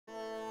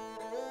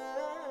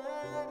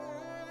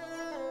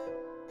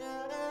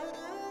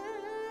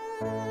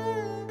Hey,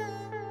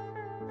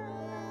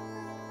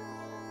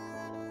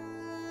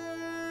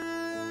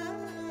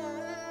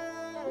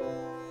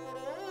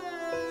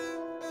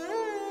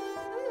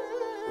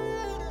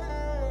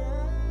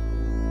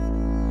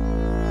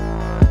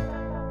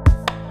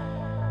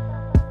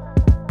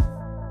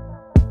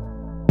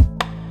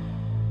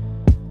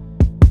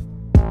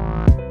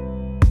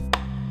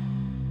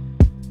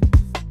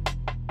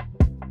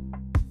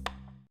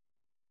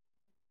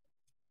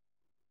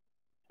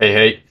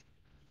 hey.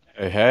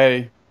 Hey,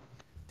 hey.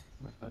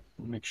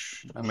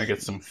 I'm gonna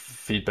get some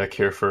feedback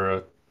here for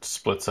a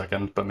split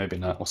second, but maybe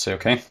not. We'll see,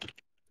 okay?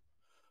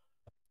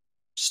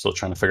 Still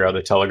trying to figure out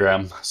the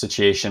Telegram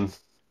situation.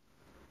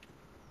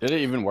 Did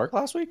it even work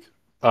last week?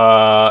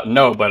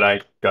 No, but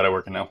I got it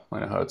working now.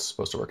 I know how it's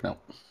supposed to work now.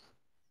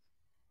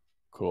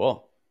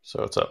 Cool.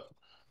 So what's up?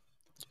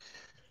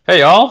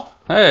 Hey, y'all.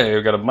 Hey,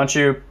 we got a bunch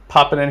of you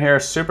popping in here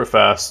super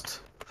fast.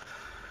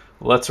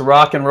 Let's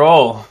rock and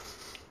roll.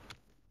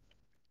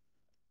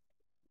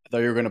 I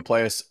thought you were going to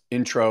play us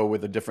intro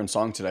with a different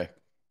song today.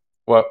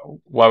 What?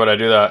 Why would I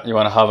do that? You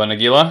want to have a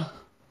Nagila?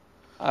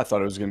 I thought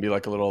it was going to be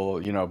like a little,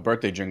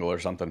 birthday jingle or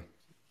something.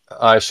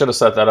 I should have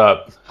set that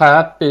up.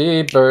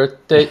 Happy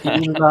birthday,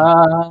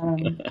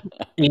 Ilan.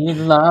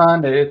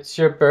 Ilan, it's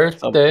your Some,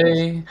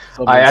 birthday. I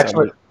someone sent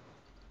actually, me,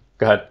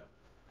 go ahead.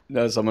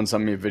 no, someone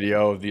sent me a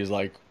video of these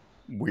like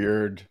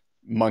weird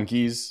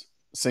monkeys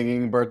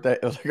singing birthday,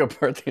 like a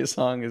birthday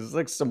song. It's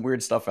like some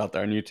weird stuff out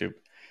there on YouTube.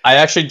 I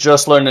actually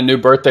just learned a new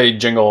birthday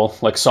jingle,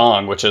 like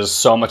song, which is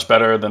so much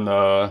better than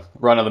the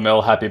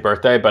run-of-the-mill happy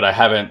birthday, but I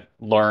haven't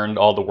learned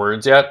all the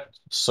words yet.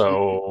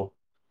 So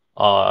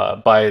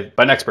by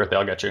next birthday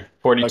I'll get you. Okay.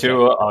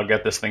 42, I'll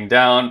get this thing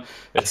down.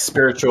 It's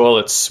spiritual,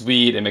 it's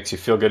sweet, it makes you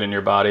feel good in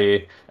your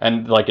body,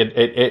 and like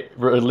it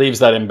relieves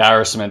that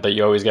embarrassment that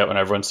you always get when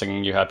everyone's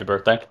singing you happy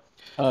birthday.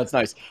 Oh, that's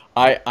nice.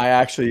 I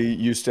actually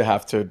used to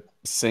have to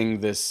sing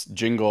this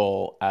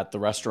jingle at the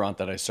restaurant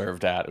that I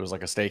served at. It was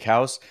like a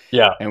steakhouse,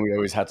 Yeah. and we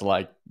always had to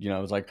like, it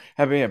was like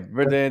happy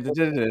birthday,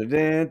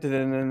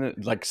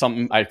 like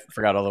something. I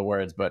forgot all the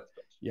words, but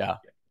yeah,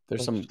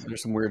 there's some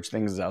weird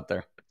things out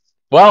there.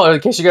 Well, in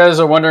case you guys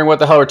are wondering what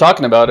the hell we're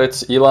talking about,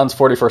 it's Elon's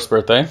 41st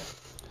birthday.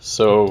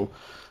 So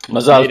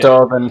Mazal Made it.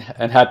 Tov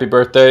and happy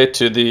birthday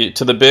to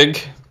the big,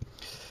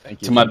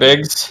 Thank you, to my thank you,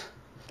 bigs.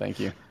 thank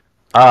you.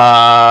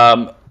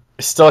 Um,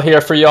 Still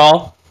here for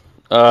y'all.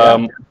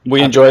 Yeah, We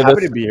happy enjoy happy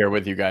this. to be here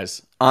with you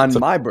guys on So,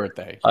 my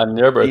birthday, on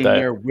your being birthday.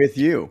 here with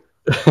you.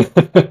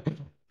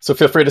 So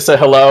feel free to say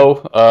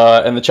hello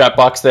in the chat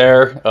box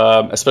there,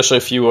 especially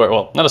if you are,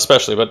 well, not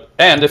especially, but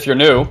and if you're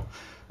new,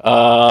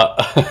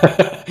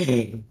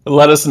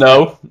 let us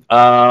know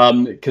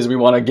because we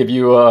want to give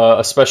you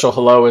a special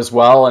hello as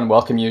well and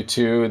welcome you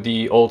to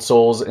the Old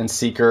Souls and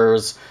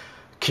Seekers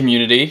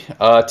community.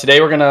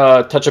 Today we're going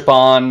to touch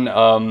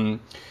upon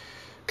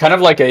kind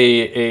of like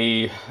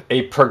a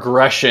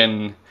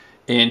progression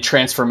in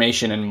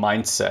transformation and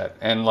mindset,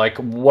 and like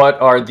what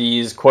are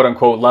these quote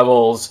unquote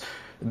levels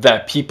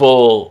that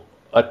people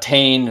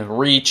attain,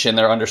 reach in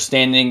their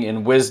understanding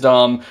and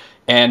wisdom.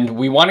 And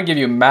we want to give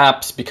you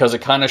maps because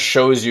it kind of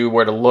shows you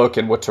where to look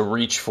and what to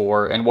reach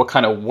for and what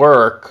kind of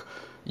work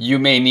you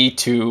may need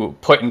to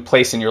put in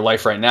place in your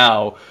life right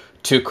now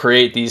to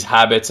create these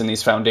habits and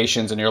these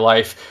foundations in your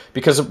life.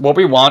 Because what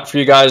we want for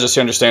you guys, just to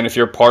understand, if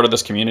you're part of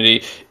this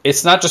community,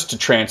 it's not just to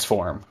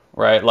transform,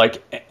 right?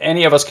 Like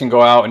any of us can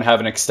go out and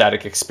have an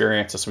ecstatic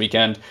experience this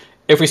weekend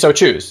if we so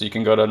choose. You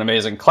can go to an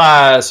amazing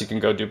class, you can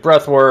go do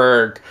breath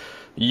work,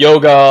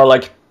 yoga,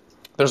 like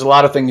there's a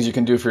lot of things you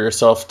can do for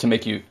yourself to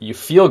make you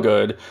feel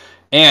good.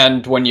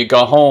 And when you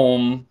go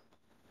home,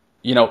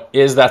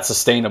 is that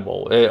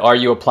sustainable? Are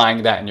you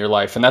applying that in your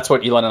life? And that's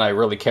what Elon and I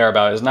really care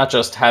about, is not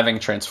just having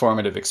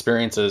transformative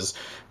experiences,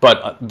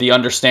 but the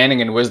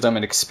understanding and wisdom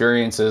and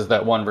experiences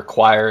that one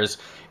requires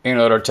in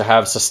order to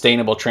have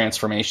sustainable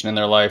transformation in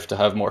their life, to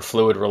have more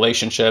fluid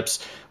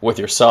relationships with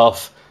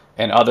yourself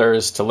and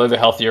others, to live a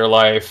healthier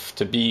life,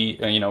 to be,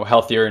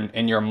 healthier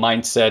in your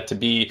mindset, to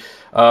be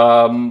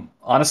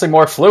honestly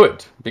more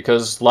fluid,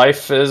 because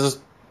life is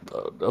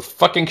a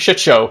fucking shit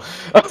show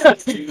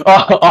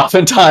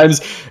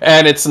oftentimes,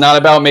 and it's not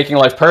about making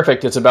life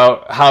perfect. It's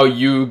about how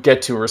you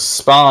get to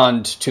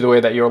respond to the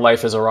way that your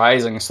life is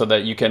arising so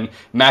that you can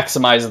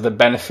maximize the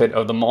benefit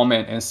of the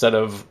moment instead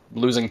of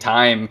losing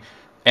time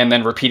and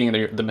then repeating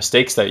the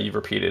mistakes that you've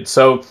repeated.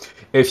 So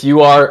if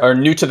you are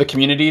new to the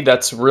community,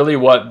 that's really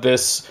what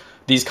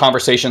these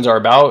conversations are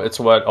about. It's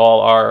what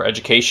all our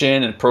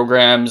education and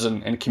programs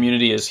and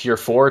community is here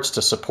for. It's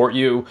to support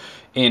you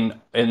in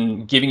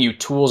giving you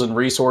tools and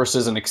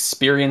resources and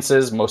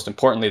experiences, most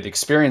importantly the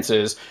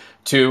experiences,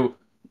 to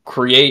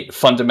create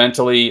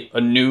fundamentally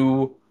a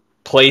new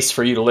place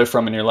for you to live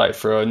from in your life,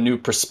 for a new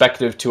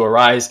perspective to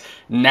arise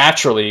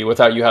naturally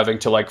without you having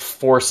to like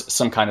force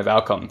some kind of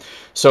outcome.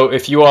 So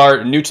if you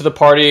are new to the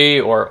party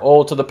or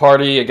old to the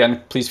party,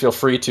 again, please feel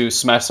free to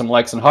smash some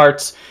likes and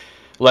hearts.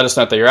 Let us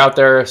know that you're out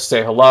there,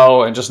 say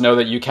hello, and just know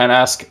that you can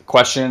ask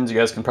questions. You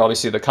guys can probably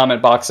see the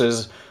comment box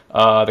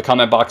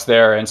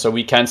there, and so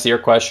we can see your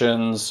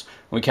questions.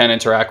 We can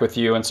interact with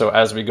you. And so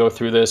as we go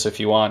through this, if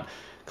you want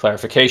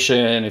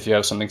clarification, if you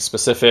have something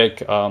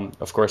specific,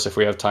 of course, if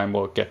we have time,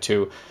 we'll get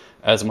to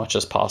as much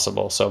as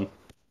possible. So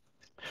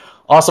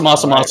awesome, All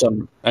awesome, right.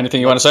 awesome.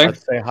 Anything you want to say?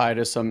 Let's say hi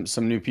to some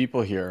new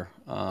people here.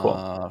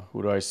 Cool.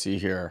 Who do I see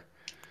here?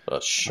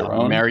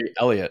 Sharon. Mary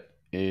Elliott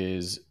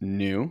is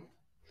new.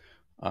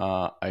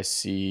 I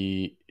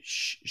see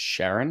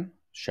Sharon.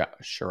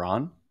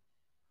 Sharon.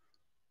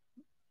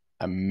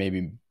 I'm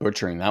maybe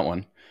butchering that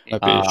one.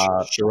 Might be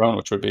Sharon,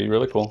 which would be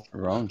really cool.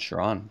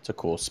 Sharon. It's a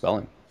cool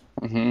spelling.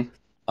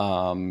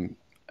 Mm-hmm.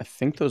 I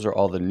think those are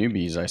all the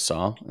newbies I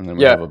saw, and then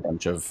we Yeah. have a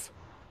bunch of.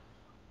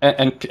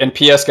 And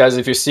P.S. guys,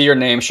 if you see your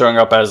name showing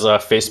up as a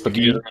Facebook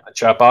user in the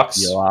chat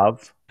box,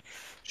 Yoav.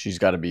 She's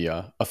got to be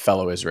a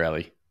fellow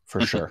Israeli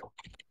for sure.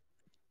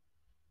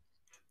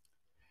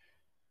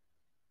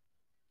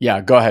 Yeah,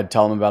 go ahead.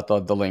 Tell them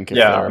about the link.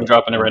 Yeah, I'm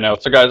dropping it right now.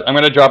 So guys, I'm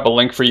going to drop a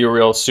link for you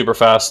real super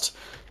fast.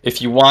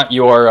 If you want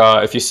your,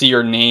 if you see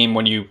your name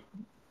when you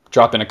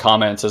drop in a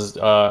comment as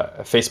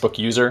a Facebook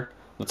user,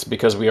 that's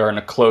because we are in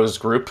a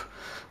closed group.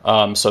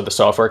 So the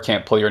software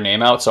can't pull your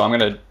name out. So I'm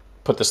going to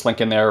put this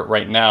link in there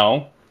right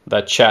now,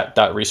 that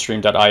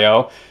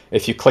chat.restream.io.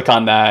 If you click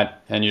on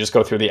that and you just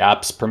go through the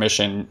app's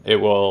permission, it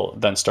will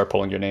then start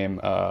pulling your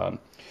name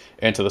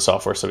into the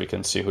software so we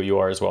can see who you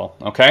are as well.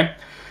 Okay?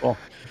 Cool.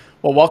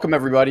 Well, welcome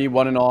everybody,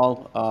 one and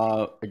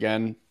all.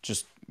 Again,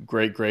 just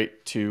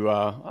great to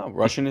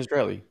Russian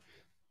Israeli.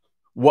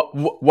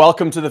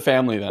 Welcome to the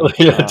family then.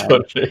 Yeah,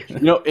 totally.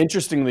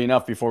 Interestingly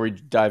enough, before we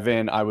dive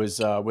in, I was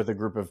with a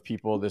group of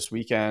people this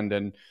weekend,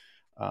 and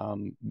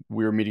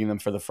we were meeting them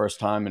for the first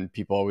time. And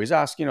people always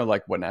ask,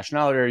 like, what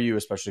nationality are you?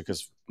 Especially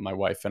because my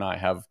wife and I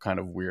have kind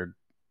of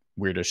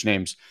weirdish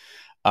names.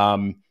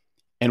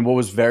 And what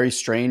was very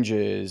strange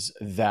is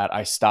that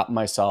I stopped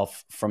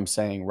myself from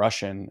saying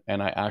Russian,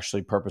 and I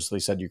actually purposely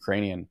said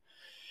Ukrainian.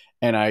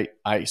 And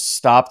I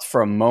stopped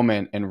for a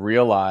moment and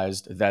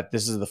realized that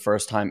this is the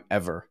first time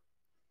ever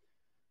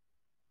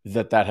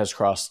that has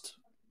crossed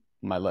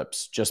my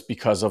lips, just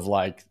because of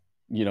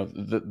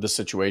the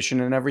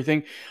situation and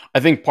everything.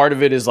 I think part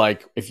of it is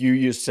like, if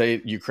you say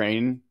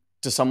Ukraine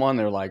to someone,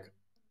 they're like,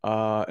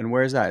 and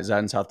where is that? Is that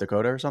in South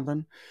Dakota or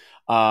something?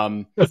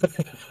 Now,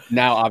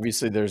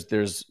 obviously,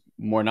 there's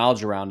more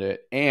knowledge around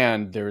it,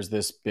 and there's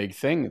this big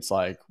thing. It's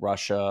like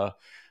Russia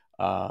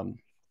and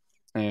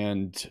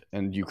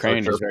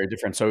Ukraine is very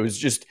different. So it was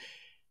just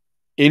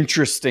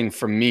interesting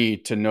for me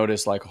to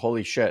notice, like,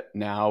 holy shit,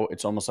 now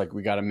it's almost like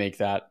we got to make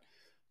that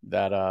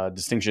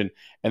distinction.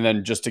 And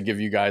then just to give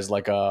you guys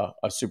like a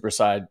super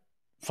side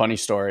funny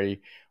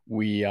story,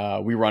 we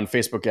run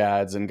Facebook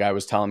ads, and guy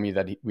was telling me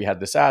that we had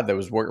this ad that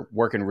was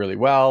working really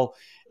well,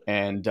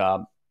 and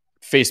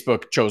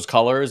Facebook chose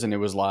colors, and it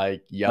was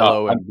like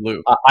yellow and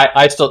blue.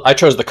 I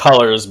chose the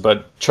colors,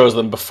 but chose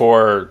them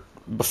before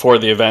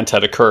the event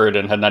had occurred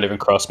and had not even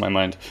crossed my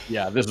mind.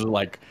 Yeah, this was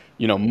like,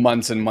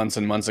 months and months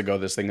and months ago.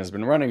 This thing has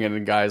been running, and the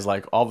guy's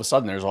like, all of a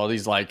sudden, there's all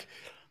these like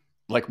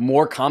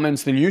more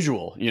comments than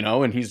usual,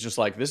 and he's just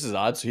like, this is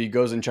odd. So he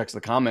goes and checks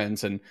the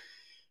comments, and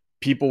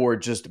people were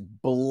just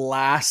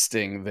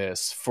blasting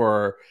this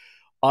for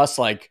us,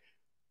 like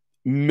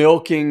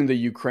milking the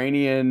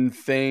Ukrainian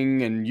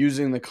thing and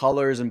using the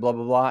colors and blah,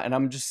 blah, blah. And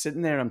I'm just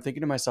sitting there and I'm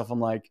thinking to myself, I'm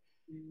like,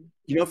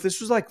 if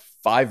this was like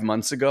 5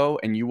 months ago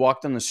and you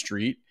walked on the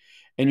street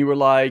and you were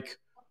like,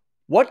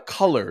 what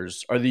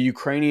colors are the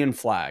Ukrainian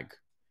flag?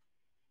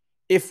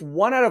 If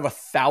 1 out of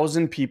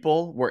 1,000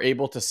 people were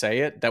able to say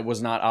it that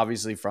was not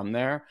obviously from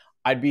there,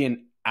 I'd be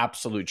in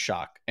absolute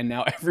shock. And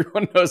now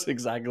everyone knows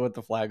exactly what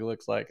the flag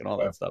looks like and all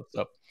that stuff.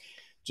 So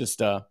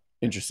just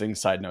interesting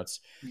side notes.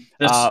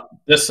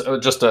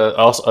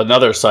 Also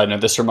another side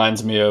note. This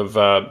reminds me of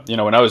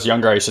when I was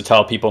younger, I used to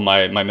tell people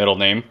my middle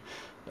name,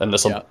 and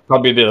this will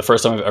probably be the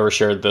first time I've ever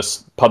shared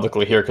this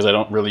publicly here, because I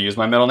don't really use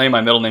my middle name.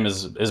 My middle name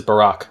is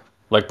Barack,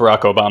 like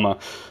Barack Obama,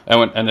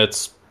 and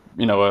it's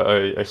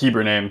a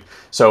Hebrew name.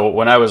 So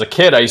when I was a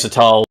kid, I used to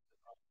tell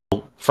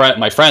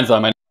my friends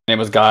that my name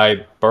was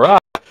Guy Barack,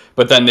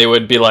 but then they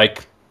would be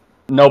like,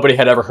 nobody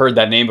had ever heard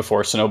that name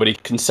before, so nobody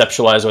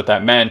conceptualized what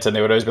that meant, and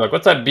they would always be like,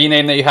 what's that B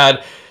name that you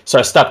had? So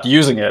I stopped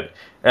using it,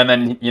 and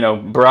then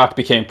Barack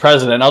became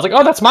president, and I was like,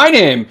 oh, that's my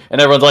name,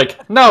 and everyone's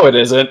like, no, it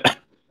isn't.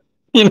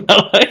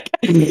 Like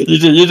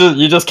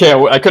you just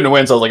can't. I couldn't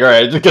win, so I was like, all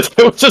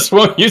right, just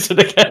won't use it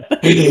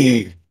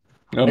again.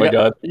 Oh my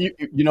god.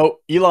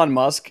 Elon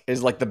Musk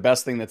is like the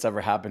best thing that's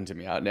ever happened to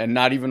me, and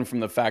not even from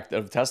the fact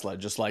of Tesla,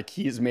 just like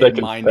he's made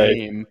my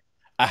name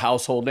a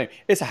household name.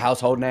 It's a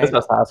household name. It's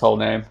a household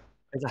name.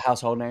 It's a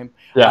household name.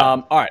 Yeah.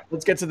 All right,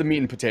 let's get to the meat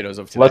and potatoes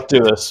of today. Let's do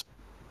this.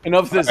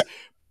 Enough of this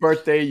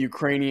birthday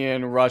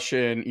Ukrainian,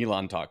 Russian,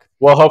 Elon talk.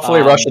 Well,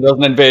 hopefully Russia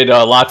doesn't invade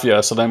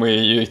Latvia, so then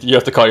you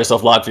have to call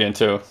yourself Latvian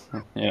too.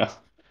 Yeah.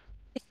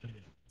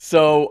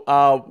 So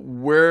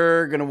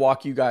we're gonna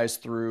walk you guys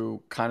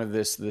through kind of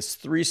this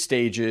 3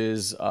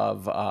 stages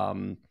of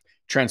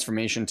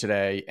transformation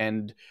today,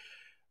 and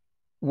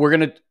we're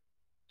gonna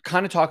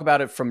kind of talk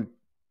about it from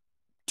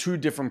 2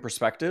 different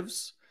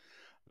perspectives.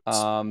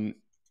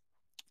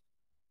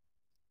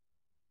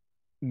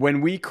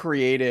 when we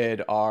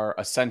created our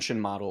ascension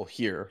model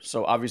here,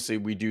 so obviously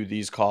we do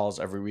these calls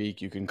every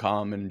week. You can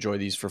come and enjoy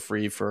these for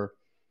free for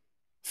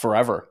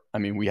forever. I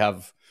mean, we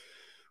have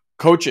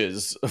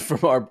coaches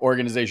from our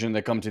organization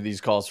that come to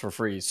these calls for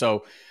free.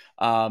 So,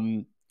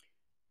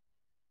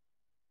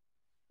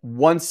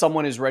 once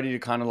someone is ready to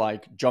kind of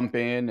like jump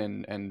in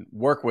and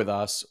work with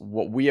us,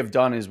 what we have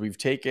done is we've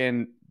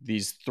taken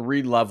these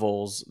 3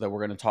 levels that we're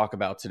going to talk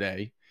about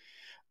today,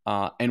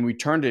 and we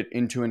turned it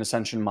into an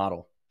ascension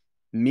model,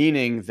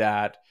 meaning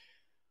that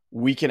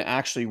we can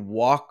actually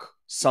walk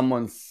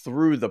someone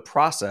through the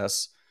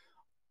process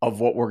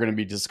of what we're going to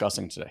be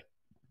discussing today.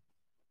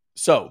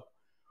 So,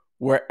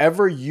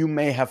 wherever you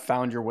may have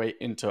found your way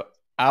into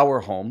our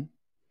home,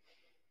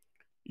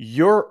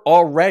 you're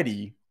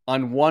already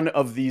on one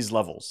of these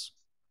levels,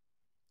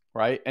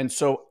 right? And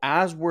so,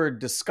 as we're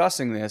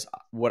discussing this,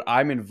 what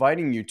I'm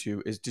inviting you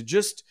to is to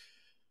just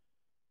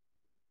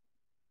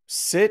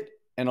sit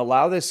and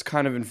allow this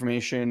kind of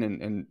information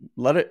and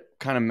let it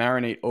kind of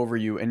marinate over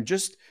you, and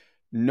just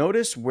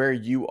notice where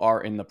you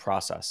are in the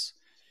process.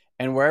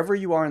 And wherever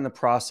you are in the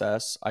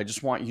process, I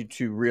just want you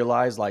to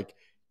realize like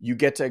you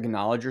get to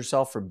acknowledge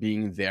yourself for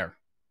being there.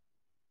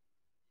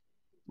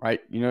 Right?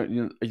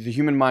 The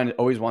human mind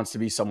always wants to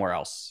be somewhere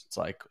else. It's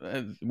like,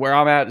 where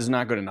I'm at is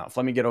not good enough.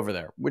 Let me get over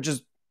there, which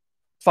is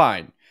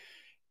fine.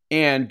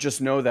 And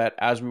just know that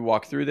as we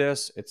walk through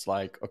this, it's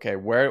like, okay,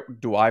 where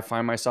do I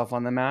find myself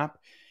on the map?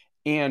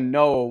 And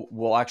no,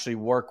 we'll actually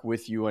work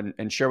with you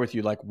and share with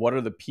you like what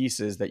are the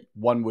pieces that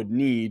one would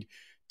need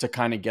to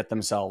kind of get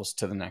themselves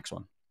to the next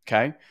one.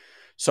 Okay.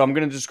 So I'm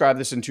going to describe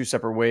this in 2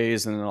 separate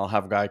ways, and then I'll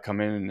have a guy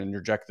come in and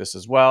interject this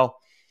as well.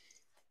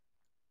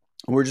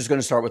 We're just going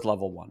to start with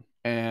level 1.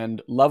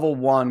 And level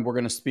 1, we're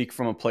going to speak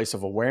from a place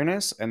of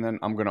awareness, and then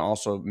I'm going to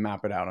also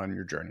map it out on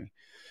your journey.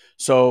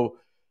 So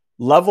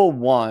level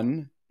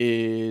 1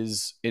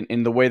 is,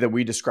 in the way that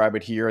we describe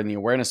it here in the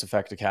Awareness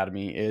Effect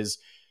Academy, is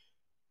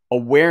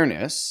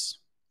awareness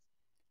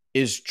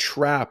is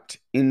trapped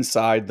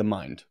inside the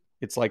mind.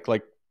 It's like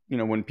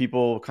when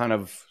people kind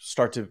of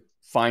start to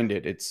find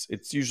it,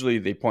 it's usually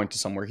they point to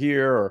somewhere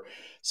here or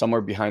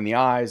somewhere behind the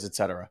eyes,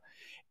 etc.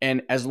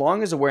 And as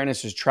long as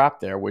awareness is trapped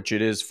there, which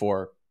it is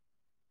for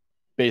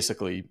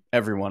basically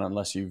everyone,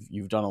 unless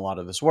you've done a lot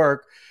of this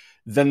work,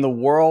 then the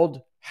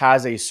world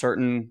has a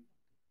certain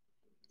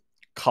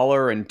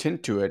color and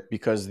tint to it,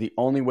 because the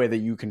only way that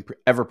you can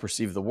ever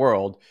perceive the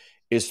world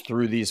is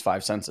through these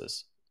 5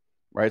 senses.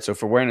 Right? So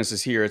if awareness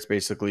is here, it's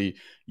basically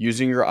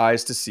using your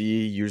eyes to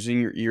see,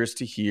 using your ears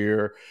to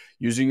hear,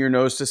 using your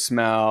nose to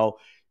smell.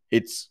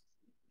 It's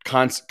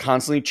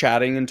constantly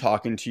chatting and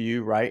talking to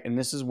you, right? And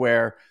this is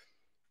where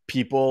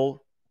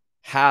people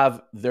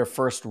have their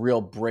first real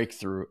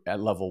breakthrough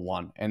at level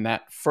 1. And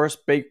that first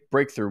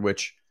breakthrough,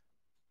 which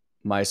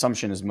my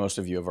assumption is most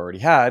of you have already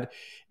had,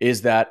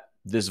 is that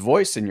this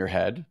voice in your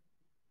head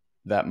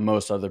that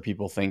most other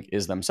people think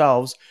is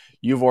themselves,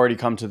 you've already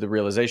come to the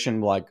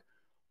realization like,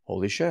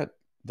 holy shit,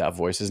 that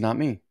voice is not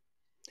me.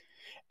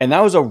 And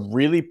that was a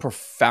really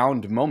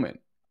profound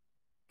moment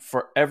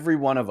for every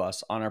one of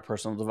us on our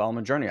personal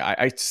development journey.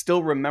 I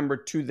still remember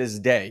to this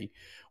day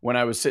when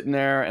I was sitting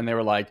there and they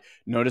were like,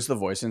 notice the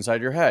voice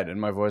inside your head. And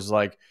my voice is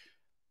like,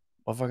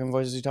 what fucking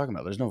voice is he talking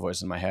about? There's no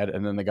voice in my head.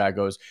 And then the guy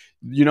goes,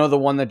 the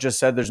one that just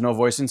said there's no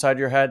voice inside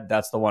your head?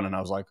 That's the one. And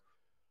I was like,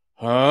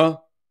 huh?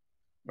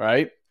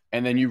 Right?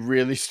 And then you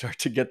really start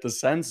to get the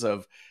sense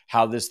of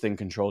how this thing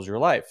controls your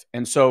life.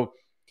 And so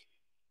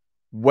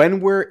when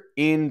we're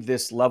in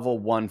this level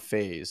 1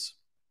 phase,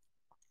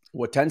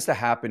 what tends to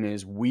happen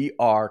is we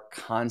are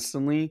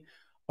constantly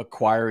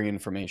acquiring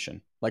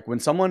information. Like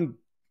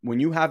when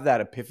you have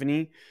that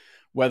epiphany,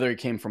 whether it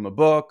came from a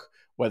book,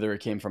 whether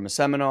it came from a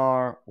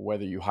seminar,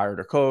 whether you hired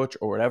a coach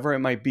or whatever it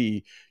might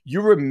be,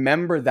 you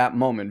remember that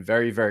moment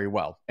very, very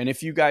well. And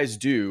if you guys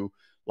do,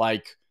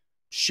 like,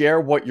 share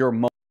what your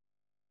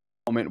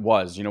moment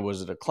was.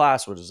 Was it a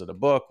class? Was it a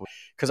book?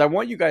 Because I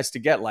want you guys to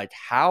get like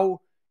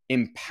how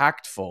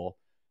impactful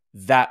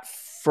that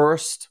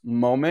first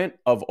moment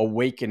of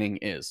awakening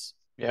is.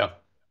 Yeah.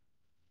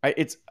 I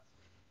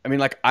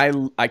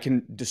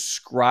can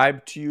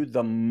describe to you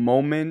the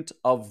moment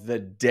of the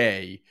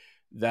day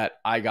that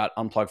I got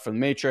unplugged from the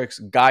Matrix.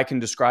 Guy can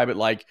describe it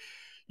like,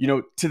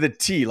 to the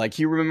T. Like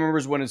he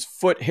remembers when his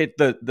foot hit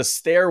the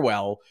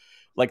stairwell,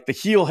 like the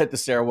heel hit the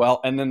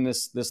stairwell, and then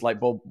this light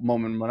bulb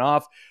moment went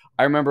off.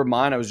 I remember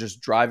mine. I was just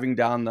driving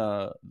down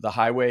the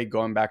highway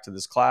going back to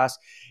this class,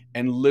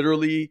 and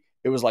literally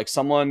it was like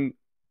someone.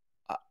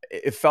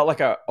 It felt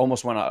like I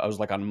was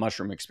like on a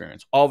mushroom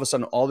experience. All of a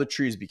sudden, all the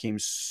trees became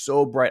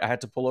so bright. I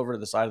had to pull over to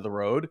the side of the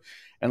road,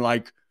 and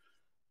like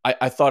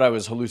I thought I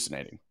was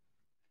hallucinating.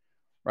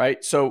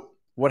 Right. So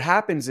what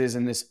happens is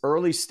in this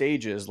early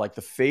stages, like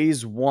the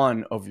phase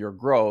 1 of your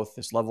growth,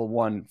 this level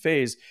 1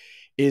 phase,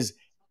 is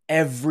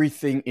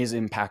everything is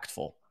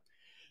impactful.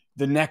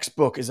 The next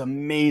book is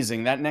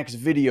amazing. That next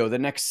video, the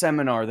next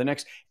seminar,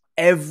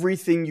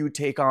 everything you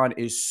take on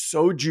is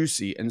so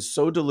juicy and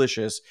so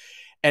delicious.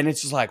 And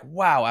it's just like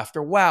wow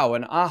after wow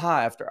and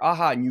aha after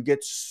aha. And you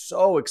get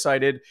so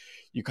excited.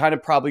 You kind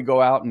of probably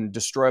go out and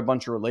destroy a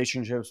bunch of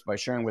relationships by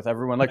sharing with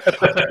everyone, like, read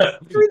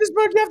this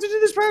book, you have to do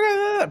this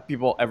program.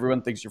 People,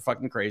 everyone thinks you're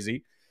fucking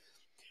crazy.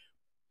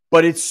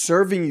 But it's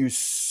serving you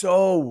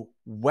so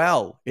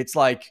well. It's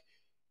like,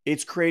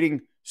 it's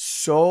creating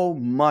so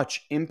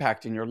much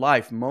impact in your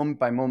life, moment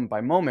by moment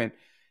by moment,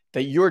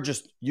 that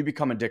you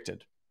become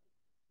addicted.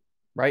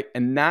 Right?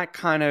 And that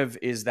kind of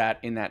is that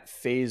in that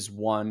phase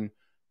 1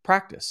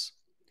 practice.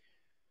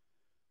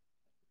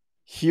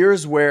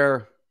 Here's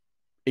where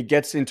it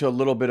gets into a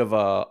little bit of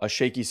a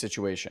shaky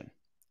situation.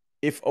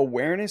 If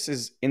awareness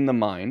is in the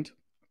mind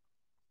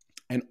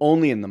and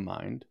only in the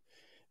mind,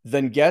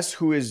 then guess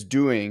who is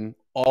doing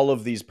all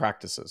of these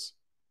practices?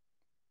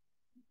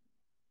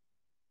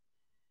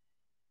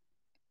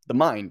 The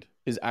mind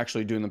is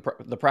actually doing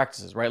the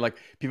practices, right? Like,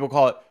 people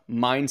call it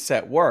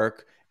mindset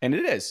work, and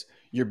it is.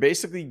 You're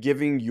basically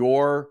giving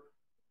your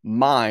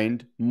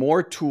mind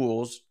more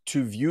tools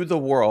to view the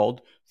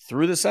world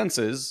through the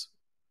senses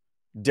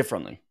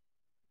differently.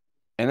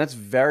 And that's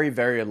very,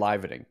 very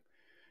enlivening.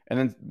 And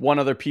then one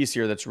other piece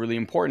here that's really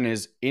important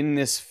is, in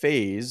this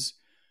phase,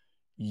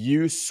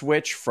 you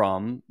switch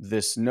from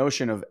this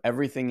notion of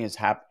everything is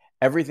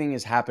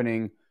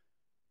happening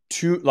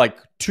to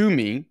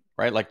me,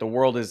 right? Like, the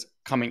world is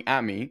coming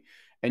at me,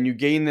 and you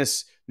gain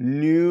this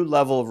new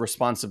level of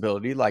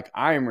responsibility, like,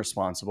 I am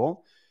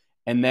responsible.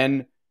 And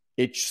then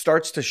it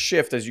starts to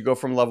shift as you go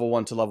from level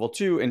 1 to level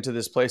 2 into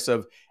this place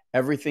of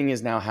everything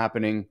is now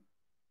happening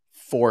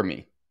for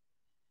me.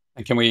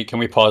 And can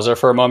we pause there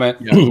for a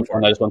moment? Yeah,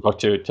 and I just want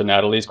to talk to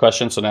Natalie's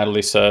question. So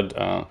Natalie said, put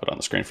it on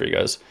the screen for you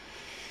guys.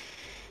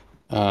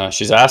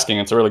 She's asking,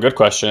 it's a really good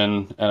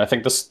question, and I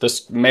think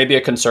this may be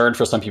a concern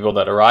for some people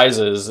that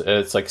arises.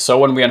 It's like, so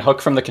when we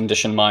unhook from the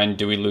conditioned mind,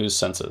 do we lose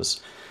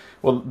senses?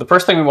 Well, the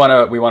first thing we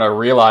want to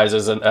realize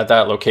is at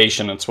that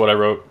location. It's what I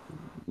wrote.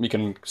 You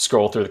can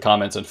scroll through the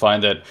comments and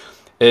find it.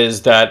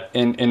 Is that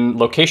in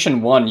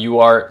location 1, you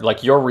are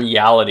like, your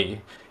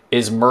reality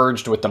is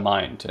merged with the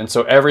mind. And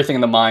so everything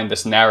in the mind,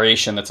 this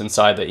narration that's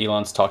inside that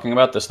Ilan's talking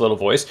about, this little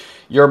voice,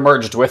 you're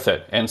merged with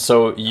it. And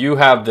so you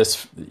have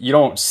this, you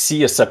don't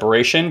see a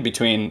separation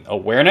between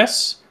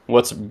awareness,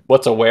 what's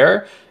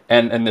aware,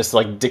 and this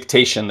like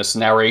dictation, this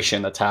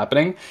narration that's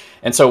happening.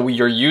 And so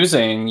you're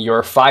using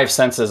your 5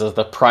 senses as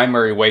the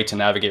primary way to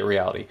navigate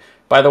reality.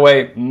 By the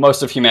way,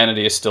 most of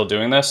humanity is still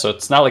doing this, so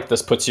it's not like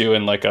this puts you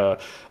in like a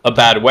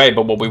bad way,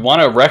 but what we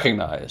want to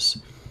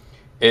recognize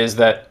is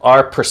that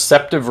our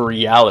perceptive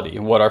reality,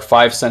 what our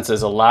 5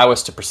 senses allow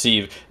us to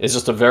perceive, is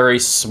just a very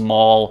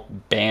small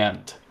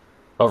band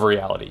of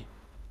reality.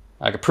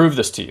 I could prove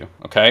this to you,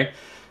 okay?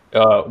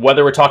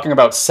 Whether we're talking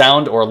about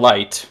sound or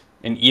light,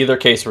 in either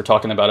case, we're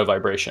talking about a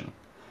vibration.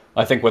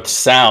 I think with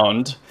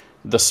sound,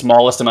 the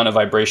smallest amount of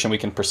vibration we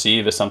can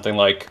perceive is something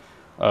like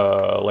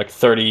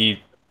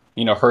 30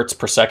 hertz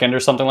per second or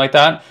something like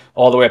that,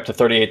 all the way up to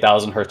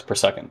 38,000 hertz per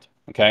second,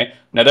 okay?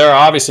 Now, there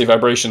are obviously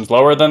vibrations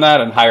lower than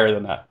that and higher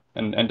than that.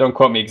 And don't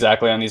quote me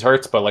exactly on these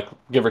hertz, but like,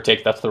 give or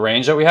take, that's the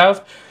range that we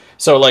have.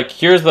 So like,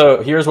 here's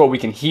what we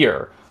can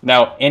hear.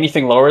 Now,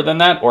 anything lower than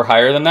that or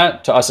higher than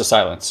that, to us, is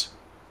silence.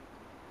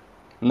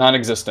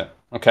 Non-existent,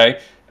 okay?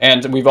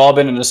 And we've all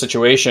been in a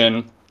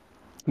situation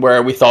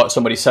where we thought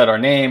somebody said our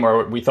name,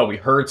 or we thought we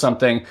heard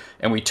something,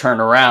 and we turn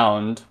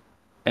around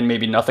and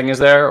maybe nothing is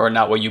there, or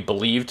not what you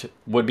believed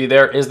would be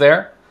there is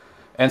there.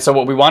 And so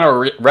what we want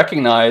to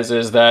recognize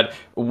is that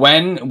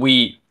when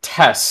we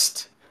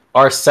test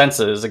our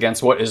senses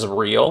against what is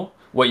real,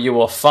 what you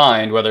will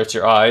find, whether it's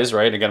your eyes,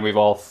 right? Again, we've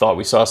all thought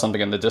we saw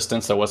something in the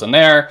distance that wasn't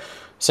there.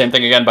 Same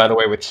thing again, by the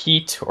way, with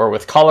heat or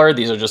with color.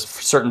 These are just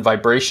certain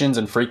vibrations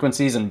and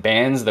frequencies and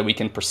bands that we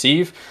can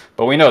perceive.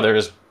 But we know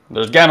there's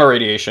gamma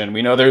radiation.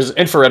 We know there's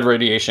infrared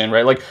radiation,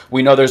 right? Like,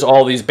 we know there's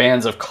all these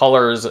bands of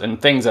colors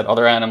and things that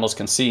other animals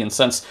can see and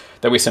sense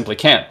that we simply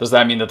can't. Does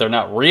that mean that they're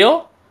not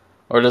real?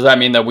 Or does that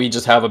mean that we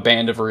just have a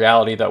band of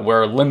reality that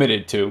we're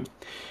limited to?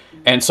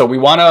 And so we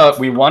want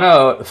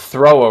to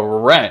throw a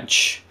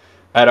wrench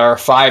at our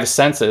 5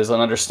 senses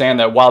and understand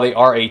that while they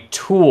are a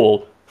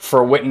tool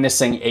for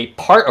witnessing a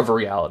part of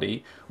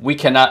reality, we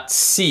cannot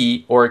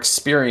see or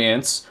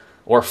experience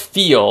or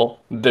feel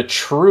the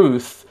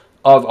truth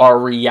of our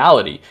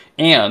reality.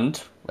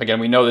 And again,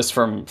 we know this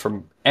from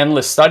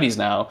endless studies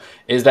now,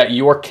 is that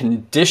your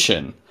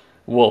conditioning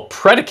will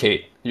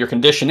predicate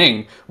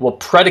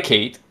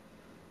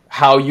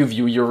how you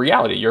view your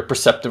reality, your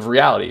perceptive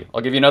reality.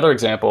 I'll give you another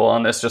example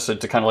on this, just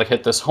to kind of like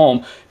hit this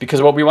home,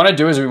 because what we want to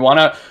do is we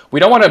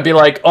don't want to be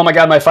like, oh my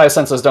God, my 5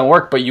 senses don't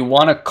work, but you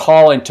want to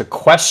call into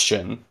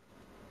question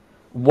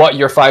what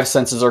your 5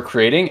 senses are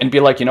creating and be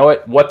like, you know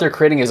what they're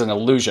creating is an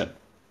illusion.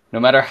 No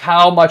matter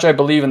how much I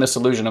believe in this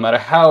illusion, no matter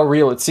how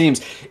real it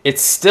seems,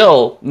 it's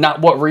still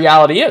not what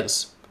reality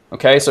is.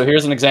 Okay, so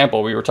here's an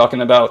example. We were talking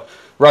about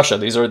Russia.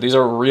 These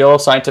are real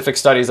scientific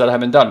studies that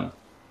have been done.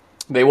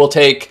 They will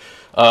take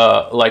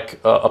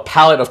a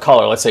palette of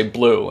color, let's say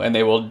blue, and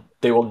they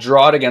will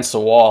draw it against a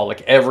wall,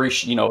 like every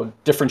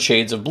different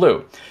shades of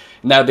blue.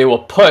 Now they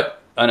will put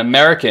an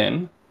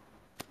American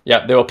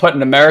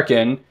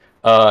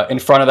in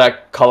front of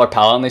that color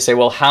palette, and they say,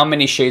 well, how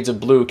many shades of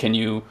blue can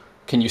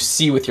you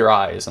see with your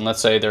eyes? And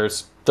let's say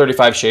there's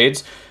 35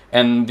 shades,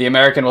 and the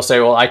American will say,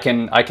 well, I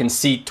can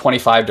see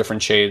 25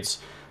 different shades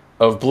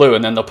of blue,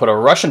 and then they'll put a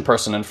Russian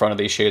person in front of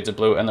these shades of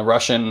blue, and the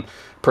Russian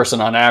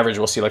person on average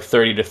will see like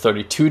 30 to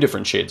 32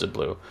 different shades of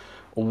blue.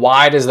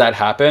 Why does that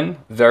happen?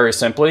 Very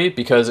simply,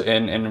 because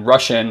in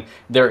Russian,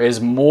 there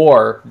is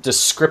more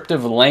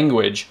descriptive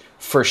language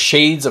for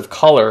shades of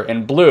color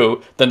in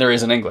blue than there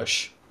is in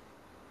English.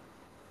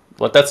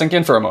 Let that sink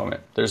in for a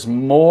moment. There's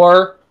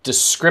more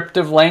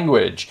descriptive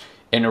language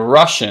in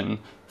Russian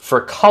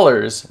for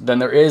colors than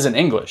there is in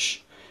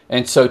English.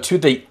 And so to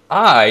the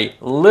eye,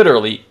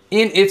 literally,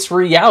 in its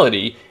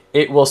reality,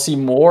 it will see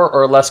more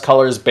or less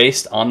colors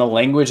based on the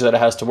language that it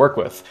has to work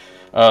with.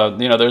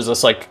 There's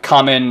this like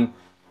common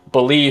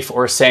belief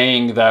or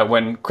saying that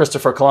when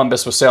Christopher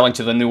Columbus was sailing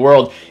to the New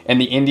World and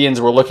the Indians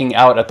were looking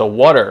out at the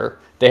water,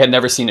 they had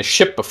never seen a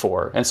ship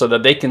before. And so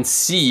that they can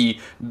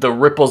see the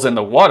ripples in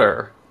the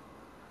water,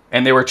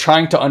 and they were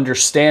trying to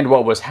understand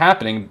what was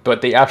happening,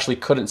 but they actually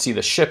couldn't see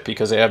the ship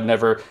because they have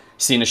never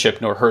seen a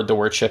ship nor heard the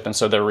word ship, and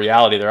so their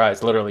reality, their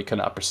eyes literally could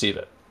not perceive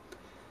it.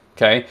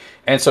 Okay,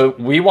 and so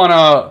we want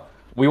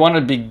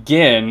to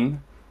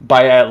begin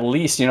by at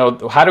least,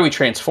 how do we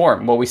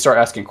transform? Well, we start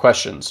asking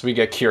questions. We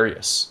get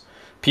curious.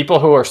 People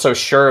who are so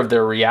sure of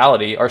their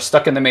reality are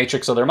stuck in the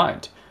matrix of their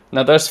mind.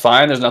 Now that's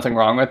fine. There's nothing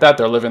wrong with that.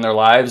 They're living their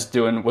lives,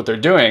 doing what they're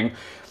doing.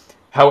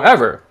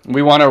 However,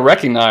 we want to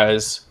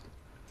recognize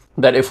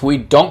that if we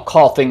don't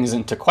call things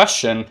into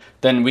question,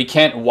 then we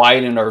can't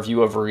widen our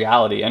view of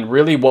reality. And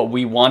really what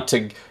we want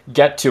to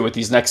get to with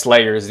these next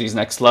layers, these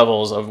next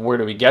levels of where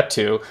do we get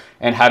to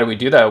and how do we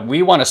do that,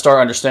 we want to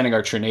start understanding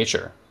our true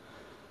nature.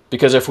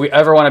 Because if we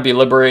ever want to be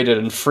liberated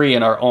and free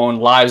in our own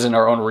lives, in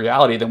our own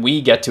reality, then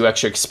we get to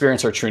actually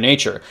experience our true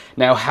nature.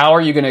 Now, how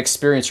are you going to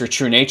experience your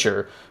true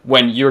nature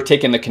when you're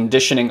taking the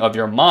conditioning of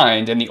your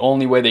mind, and the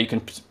only way that you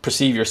can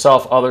perceive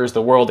yourself, others,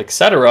 the world,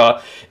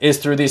 etc., is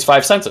through these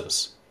five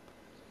senses?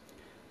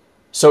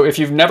 So if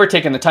you've never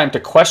taken the time to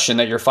question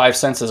that your five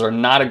senses are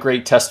not a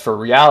great test for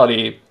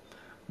reality,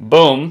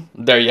 boom,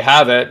 there you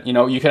have it.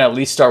 You can at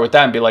least start with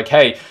that and be like,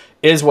 hey,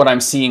 is what I'm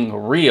seeing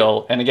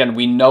real? And again,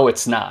 we know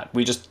it's not.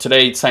 We just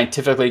today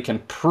scientifically can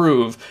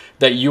prove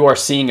that you are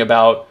seeing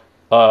about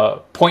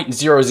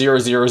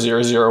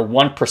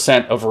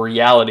 0.00001% of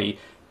reality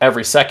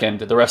every second.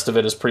 The rest of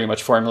it is pretty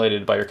much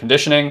formulated by your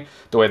conditioning,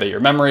 the way that your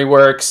memory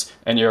works,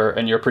 and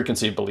your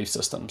preconceived belief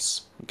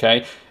systems.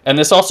 Okay? And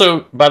this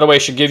also, by the way,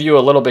 should give you a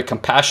little bit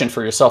compassion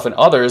for yourself and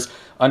others,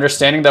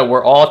 understanding that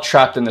we're all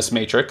trapped in this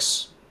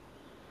matrix.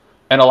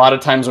 And a lot of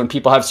times when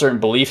people have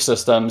certain belief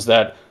systems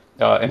that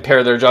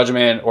impair their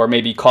judgment or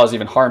maybe cause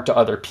even harm to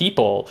other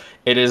people,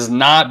 it is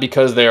not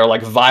because they are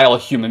like vile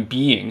human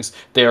beings.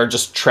 They are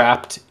just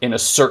trapped in a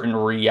certain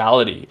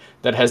reality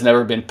that has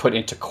never been put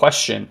into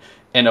question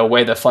in a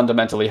way that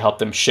fundamentally helped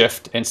them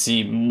shift and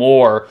see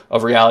more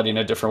of reality in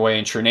a different way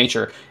in true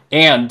nature.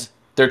 And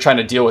they're trying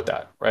to deal with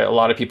that, right? A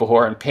lot of people who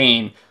are in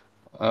pain,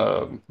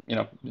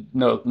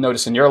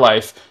 notice in your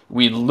life,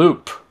 we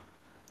loop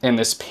in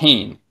this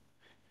pain.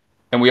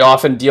 And we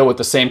often deal with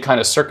the same kind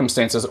of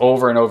circumstances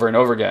over and over and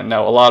over again.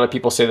 Now, a lot of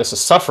people say this is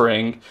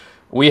suffering.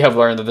 We have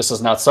learned that this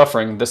is not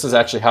suffering. This is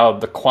actually how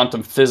the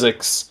quantum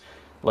physics,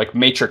 like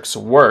matrix,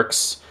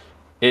 works.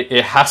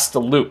 It has to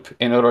loop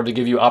in order to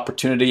give you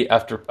opportunity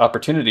after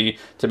opportunity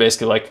to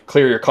basically like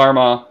clear your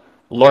karma,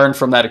 learn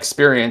from that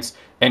experience,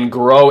 and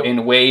grow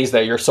in ways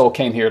that your soul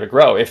came here to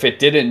grow. If it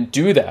didn't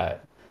do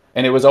that,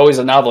 and it was always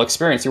a novel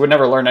experience, you would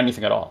never learn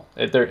anything at all.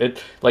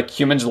 Like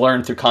humans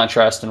learn through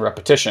contrast and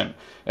repetition.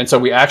 And so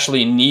we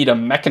actually need a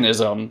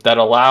mechanism that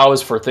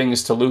allows for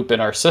things to loop in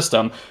our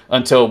system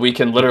until we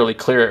can literally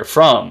clear it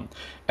from.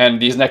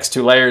 And these next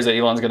two layers that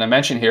Ilan's going to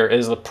mention here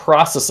is the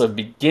process of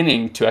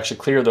beginning to actually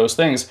clear those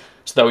things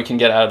so that we can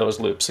get out of those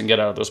loops and get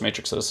out of those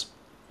matrices.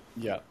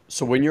 Yeah.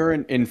 So when you're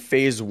in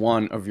phase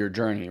one of your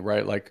journey,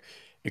 right? Like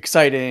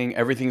exciting,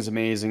 everything's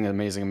amazing,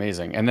 amazing,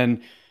 amazing. And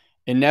then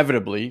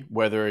inevitably,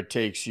 whether it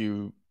takes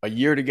you a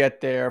year to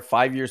get there,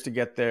 5 years to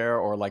get there,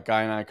 or like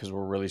Guy and I, because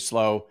we're really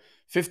slow,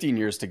 15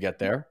 years to get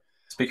there.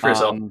 Speak for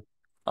yourself.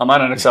 I'm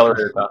on an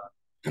accelerator path.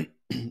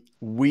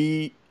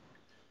 we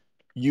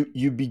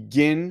you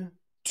begin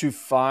to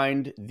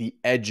find the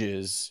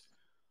edges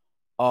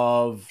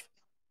of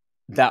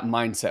that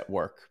mindset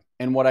work.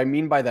 And what I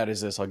mean by that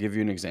is this, I'll give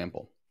you an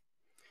example.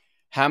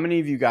 How many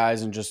of you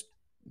guys, and just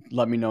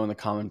let me know in the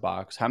comment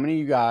box, how many of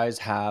you guys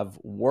have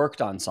worked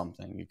on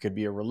something? It could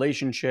be a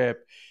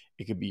relationship,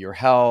 it could be your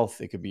health,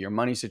 it could be your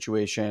money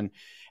situation,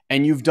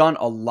 and you've done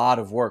a lot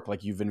of work,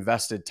 like you've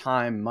invested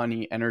time,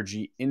 money,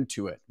 energy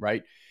into it,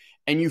 right?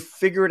 And you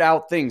figured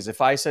out things. If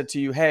I said to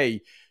you,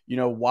 hey,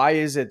 why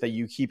is it that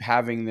you keep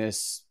having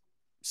this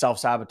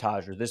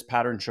self-sabotage or this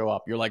pattern show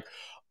up? You're like,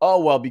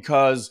 oh, well,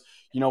 because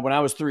when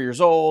I was 3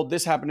 years old,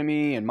 this happened to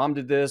me, and mom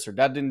did this, or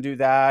dad didn't do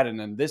that, and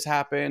then this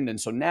happened.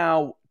 And so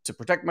now to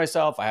protect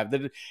myself, I have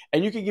the,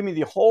 and you can give me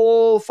the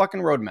whole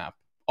fucking roadmap,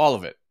 all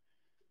of it.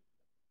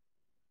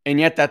 And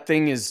yet that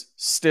thing is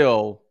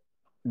still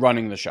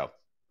running the show.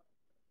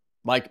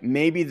 Like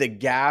maybe the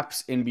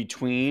gaps in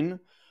between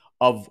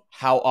of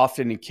how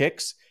often it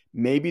kicks,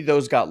 maybe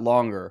those got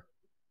longer,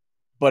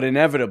 but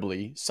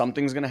inevitably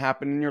something's going to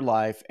happen in your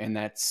life, and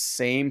that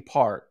same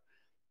part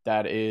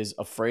that is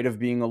afraid of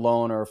being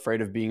alone or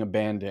afraid of being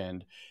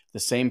abandoned, the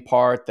same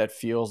part that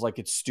feels like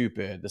it's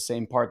stupid, the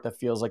same part that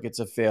feels like it's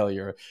a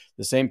failure,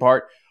 the same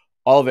part,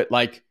 all of it,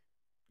 like,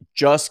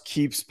 just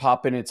keeps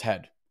popping its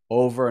head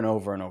over and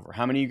over and over.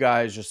 How many of you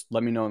guys, just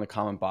let me know in the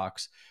comment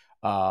box,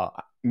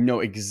 know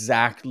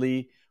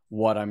exactly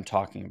what I'm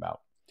talking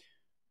about?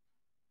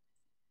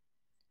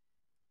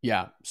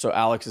 Yeah. So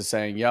Alex is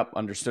saying, yep,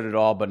 understood it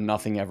all, but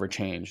nothing ever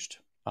changed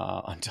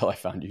until I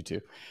found you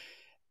two.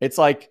 It's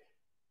like,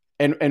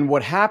 and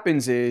what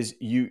happens is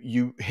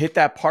you hit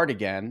that part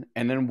again,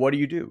 and then what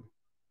do?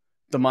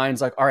 The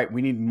mind's like, all right,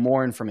 we need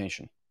more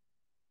information.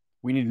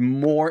 We need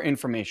more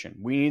information.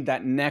 We need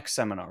that next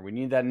seminar. We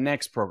need that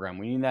next program.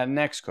 We need that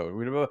next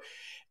code.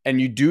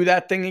 And you do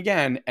that thing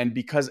again. And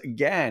because,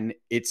 again,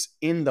 it's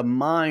in the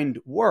mind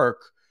work,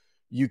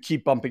 you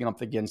keep bumping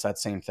up against that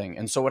same thing.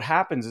 And so what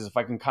happens is, if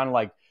I can kind of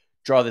like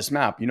draw this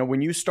map, you know,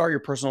 when you start your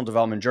personal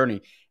development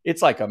journey,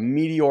 it's like a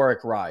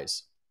meteoric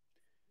rise.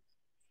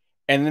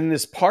 And then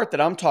this part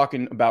that I'm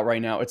talking about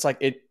right now, it's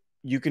like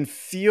you can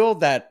feel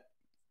that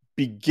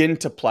begin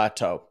to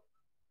plateau.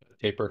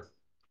 Taper.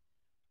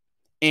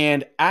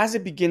 And as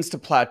it begins to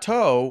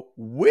plateau,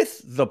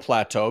 with the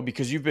plateau,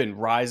 because you've been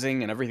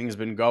rising and everything has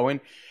been going,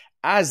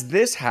 as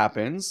this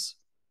happens,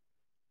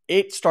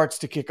 it starts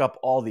to kick up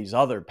all these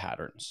other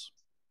patterns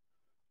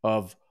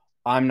of,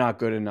 I'm not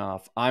good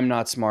enough, I'm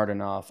not smart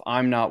enough,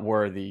 I'm not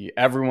worthy,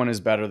 everyone is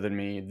better than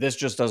me, this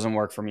just doesn't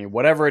work for me,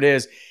 whatever it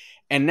is.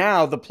 And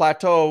now the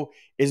plateau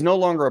is no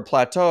longer a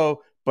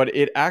plateau, but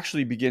it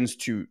actually begins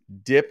to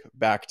dip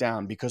back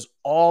down, because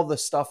all the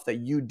stuff that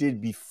you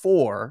did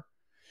before,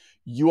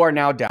 you are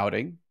now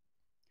doubting.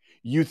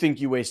 You think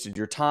you wasted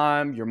your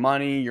time, your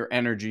money, your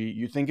energy.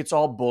 You think it's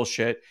all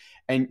bullshit.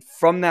 And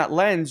from that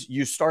lens,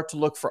 you start to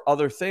look for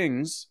other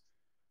things.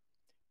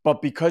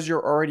 But because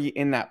you're already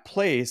in that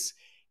place,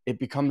 it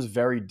becomes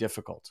very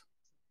difficult.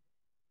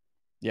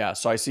 Yeah,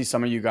 so I see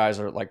some of you guys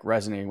are like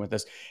resonating with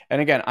this.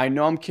 And again, I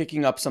know I'm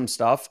kicking up some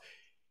stuff.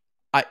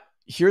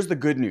 Here's the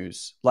good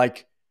news.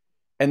 Like,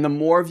 and the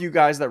more of you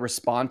guys that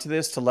respond to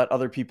this, to let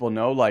other people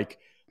know, like,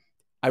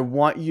 I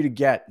want you to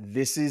get,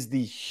 this is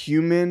the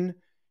human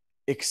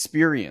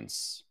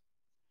experience.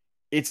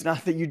 It's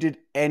not that you did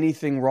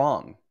anything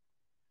wrong.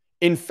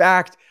 In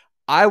fact,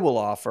 I will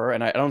offer,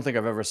 and I don't think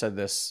I've ever said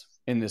this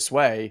in this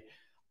way,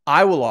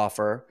 I will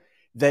offer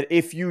that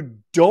if you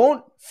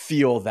don't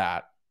feel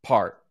that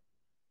part,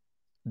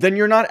 then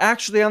you're not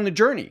actually on the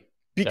journey,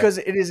 because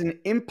it is an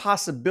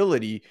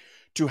impossibility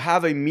to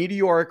have a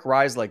meteoric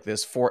rise like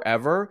this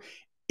forever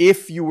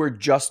if you were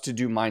just to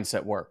do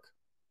mindset work.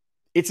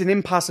 It's an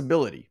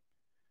impossibility,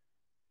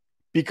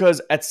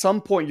 because at some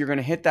point you're going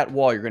to hit that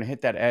wall, you're going to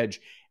hit that edge,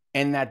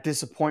 and that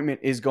disappointment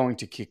is going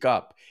to kick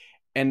up.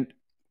 And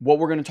what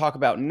we're going to talk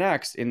about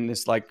next in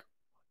this like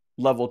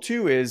level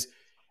 2 is,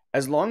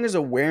 as long as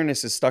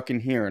awareness is stuck in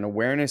here and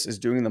awareness is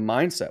doing the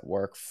mindset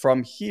work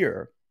from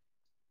here,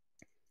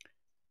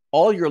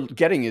 all you're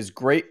getting is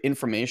great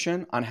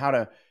information on how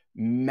to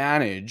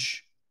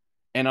manage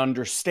and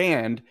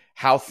understand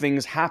how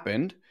things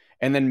happened,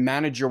 and then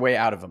manage your way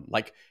out of them.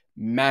 Like,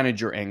 manage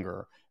your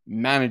anger,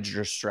 manage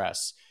your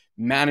stress,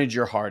 manage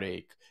your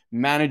heartache,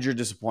 manage your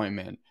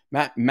disappointment,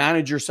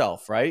 manage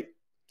yourself, right?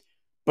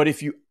 But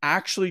if you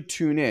actually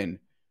tune in,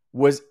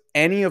 was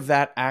any of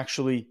that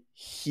actually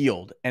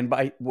healed? And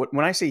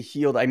when I say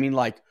healed, I mean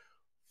like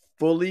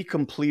fully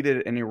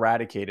completed and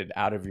eradicated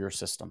out of your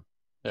system.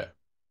 Yeah.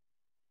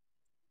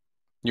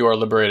 You are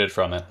liberated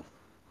from it.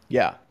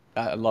 Yeah,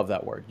 I love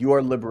that word. You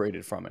are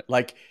liberated from it.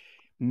 Like,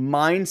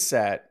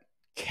 mindset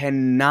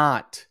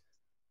cannot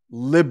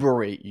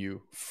liberate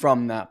you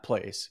from that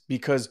place,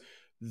 because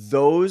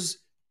those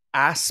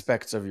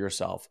aspects of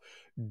yourself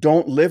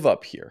don't live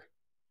up here.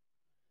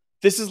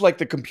 This is like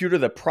the computer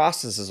that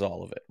processes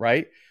all of it,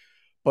 right?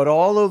 But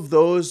all of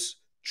those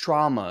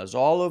traumas,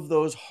 all of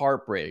those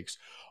heartbreaks,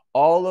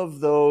 all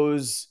of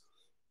those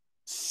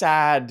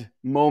sad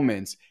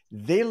moments,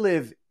 they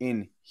live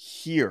in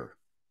here.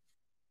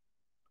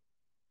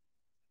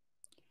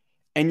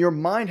 And your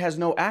mind has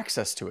no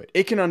access to it.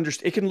 It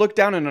can look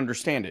down and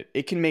understand it.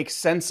 It can make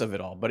sense of it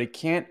all, but it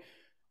can't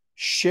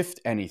shift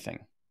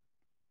anything.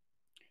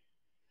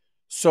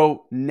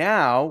 So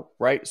now,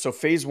 right? So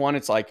phase 1,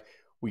 it's like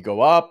we go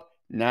up.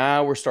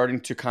 Now we're starting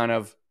to kind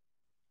of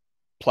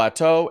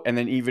plateau and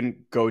then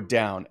even go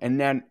down. And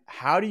then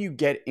how do you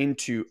get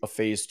into a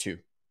phase 2?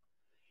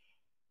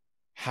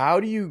 How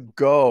do you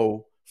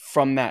go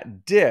from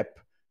that dip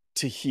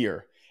to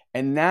here?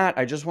 And that,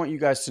 I just want you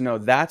guys to know,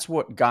 that's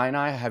what Guy and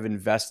I have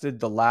invested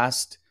the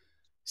last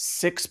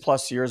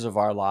 6+ years of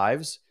our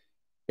lives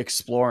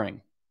exploring.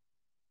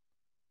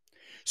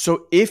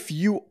 So if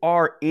you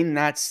are in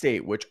that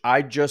state, which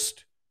I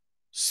just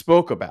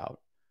spoke about,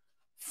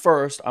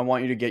 first, I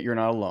want you to get you're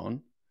not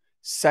alone.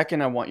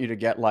 Second, I want you to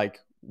get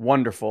like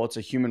wonderful. It's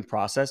a human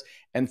process.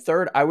 And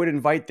third, I would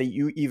invite that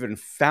you even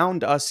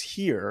found us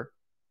here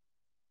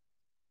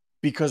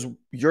because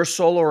your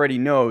soul already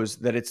knows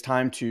that it's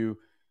time to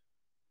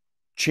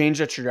change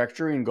the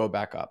trajectory and go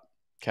back up.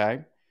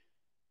 Okay.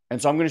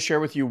 And so I'm going to share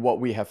with you what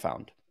we have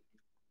found.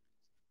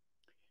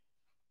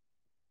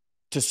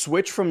 To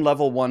switch from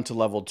level 1 to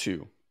level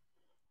 2,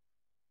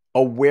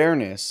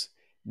 awareness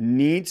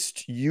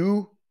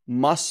you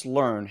must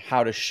learn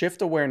how to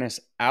shift awareness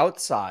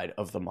outside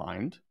of the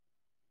mind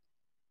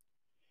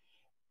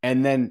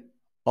and then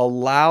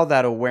allow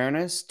that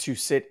awareness to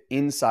sit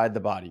inside the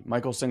body.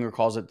 Michael Singer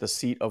calls it the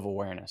seat of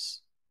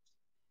awareness.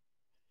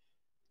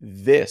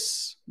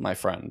 This, my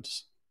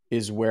friends,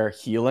 is where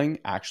healing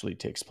actually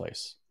takes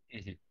place.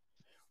 Mm-hmm.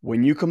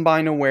 When you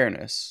combine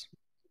awareness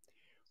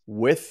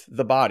with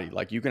the body,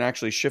 like you can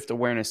actually shift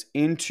awareness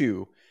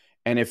into,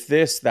 and if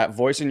that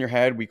voice in your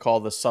head we call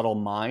the subtle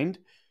mind,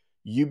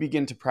 you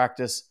begin to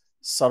practice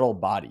subtle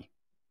body.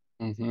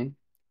 Mm-hmm.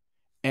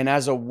 And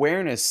as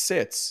awareness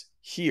sits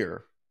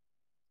here,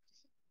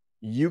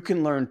 you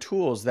can learn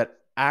tools that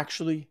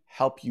actually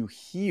help you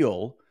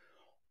heal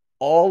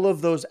all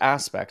of those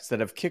aspects that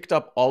have kicked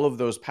up all of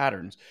those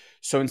patterns.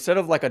 So instead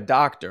of like a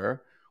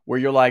doctor where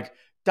you're like,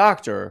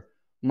 doctor,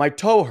 my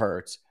toe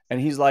hurts. And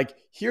he's like,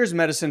 here's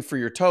medicine for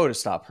your toe to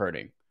stop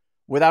hurting,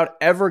 without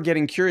ever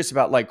getting curious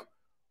about like,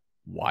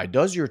 why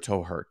does your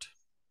toe hurt?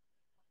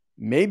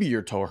 Maybe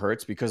your toe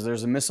hurts because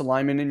there's a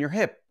misalignment in your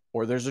hip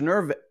or there's a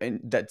nerve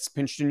that's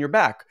pinched in your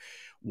back.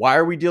 Why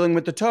are we dealing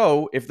with the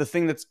toe if the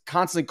thing that's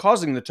constantly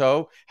causing the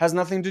toe has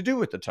nothing to do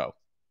with the toe?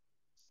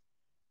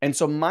 And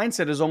so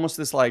mindset is almost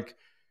this like,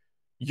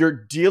 you're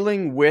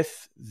dealing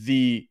with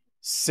the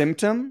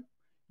symptom.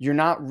 You're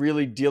not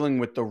really dealing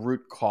with the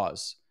root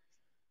cause.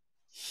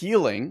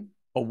 Healing,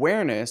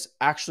 awareness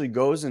actually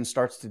goes and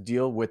starts to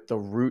deal with the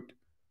root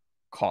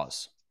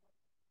cause.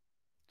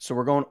 So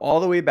we're going all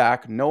the way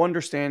back, no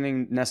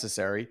understanding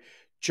necessary,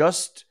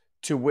 just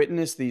to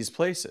witness these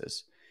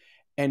places.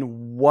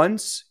 And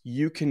once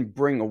you can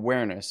bring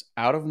awareness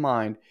out of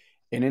mind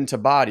and into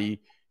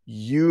body,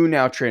 you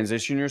now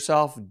transition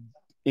yourself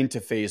into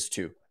phase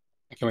 2.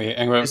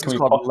 This is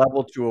called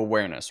level 2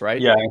 awareness, right?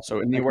 Yeah.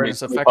 So in the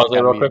Awareness Effect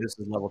Academy, this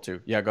is level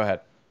 2. Yeah, go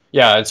ahead.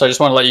 Yeah, and so I just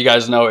want to let you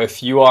guys know,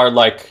 if you are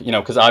like,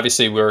 because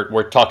obviously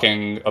we're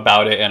talking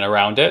about it and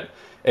around it.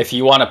 If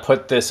you want to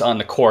put this on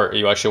the court,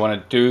 you actually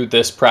want to do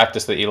this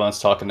practice that Ilan's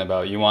talking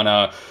about. You want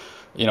to,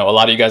 a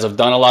lot of you guys have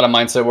done a lot of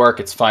mindset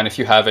work. It's fine if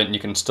you haven't. You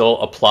can still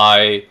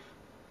apply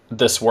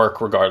this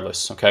work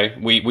regardless, okay?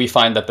 We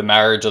find that the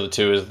marriage of the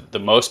two is the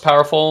most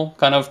powerful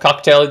kind of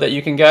cocktail that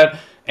you can get.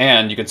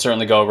 And you can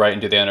certainly go right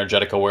and do the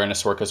energetic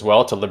awareness work as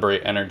well to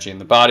liberate energy in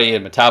the body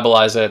and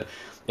metabolize it.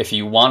 If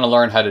you want to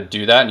learn how to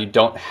do that and you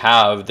don't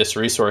have this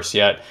resource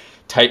yet,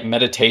 type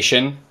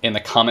meditation in the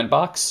comment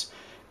box,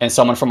 and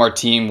someone from our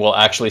team will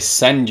actually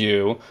send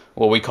you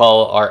what we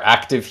call our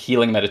active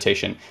healing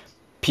meditation.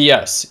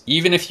 P.S.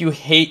 Even if you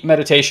hate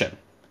meditation,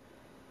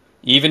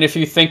 even if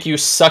you think you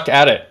suck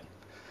at it,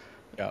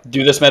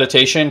 do this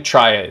meditation,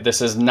 try it.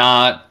 This is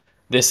not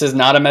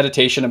a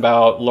meditation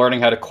about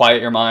learning how to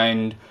quiet your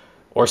mind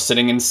or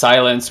sitting in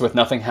silence with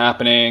nothing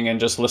happening and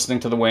just listening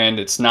to the wind.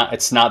 It's not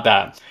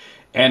that.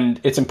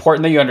 And it's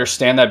important that you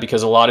understand that,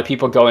 because a lot of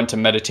people go into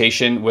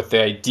meditation with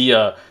the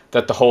idea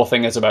that the whole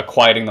thing is about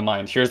quieting the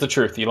mind. Here's the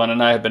truth. Ilan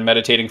and I have been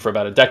meditating for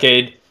about a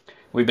decade.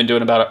 We've been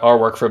doing about our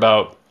work for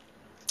about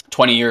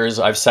 20 years.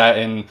 I've sat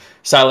in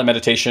silent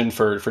meditation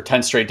for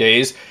 10 straight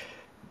days.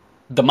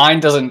 The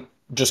mind doesn't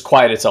just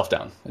quiet itself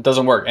down. It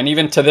doesn't work. And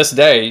even to this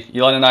day,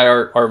 Ilan and I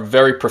are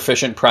very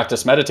proficient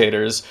practice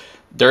meditators.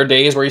 There are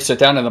days where you sit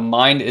down and the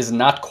mind is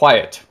not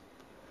quiet.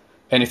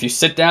 And if you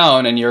sit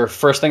down and your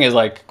first thing is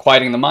like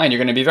quieting the mind, you're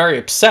going to be very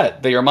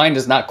upset that your mind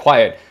is not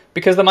quiet,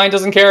 because the mind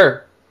doesn't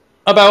care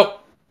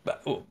about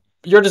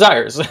your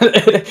desires.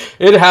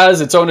 It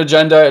has its own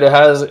agenda.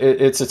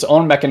 It's its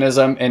own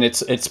mechanism, and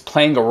it's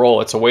playing a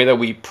role. It's a way that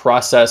we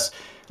process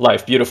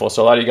life. Beautiful.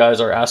 So a lot of you guys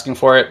are asking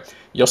for it.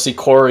 You'll see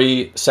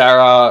Corey,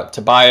 Sarah,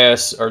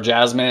 Tobias, or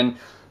Jasmine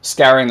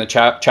scouring the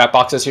chat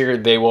boxes here.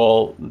 They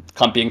will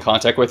be in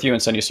contact with you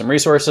and send you some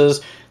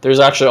resources. There's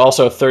actually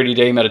also a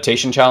 30-day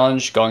meditation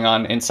challenge going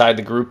on inside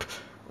the group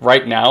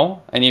right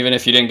now. And even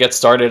if you didn't get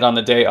started on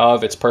the day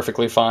of, it's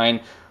perfectly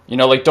fine.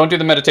 Don't do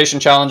the meditation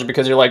challenge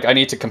because you're like, I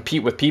need to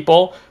compete with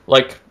people.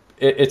 Like,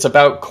 it's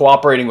about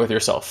cooperating with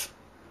yourself.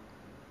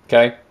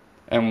 Okay?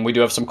 And we do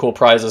have some cool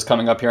prizes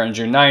coming up here on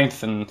June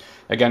 9th. And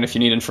again, if you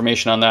need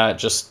information on that,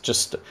 just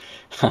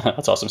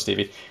that's awesome,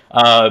 Stevie.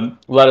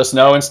 Let us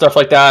know and stuff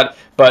like that.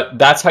 But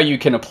that's how you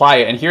can apply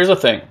it. And here's the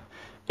thing.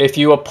 If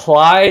you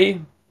apply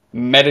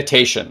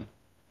meditation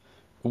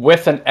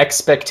with an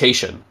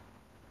expectation,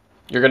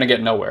 you're going to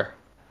get nowhere.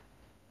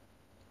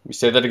 Let me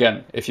say that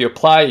again. If you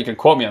apply, you can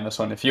quote me on this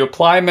one. If you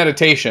apply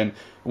meditation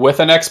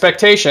with an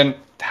expectation,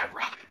 that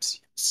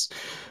rhymes, yes,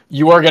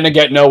 you are going to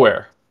get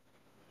nowhere.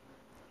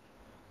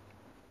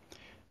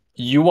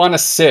 You want to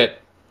sit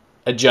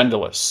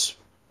agendaless.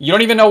 You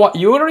don't even want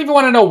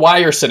to know why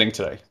you're sitting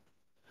today.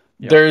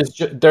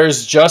 Yep.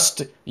 There's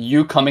just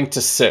you coming to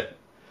sit.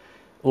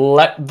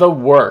 let the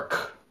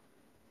work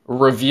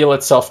reveal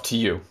itself to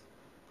you.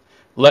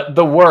 Let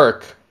the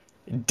work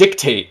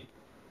dictate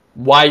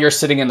why you're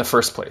sitting in the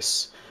first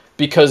place.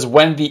 Because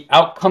when the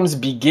outcomes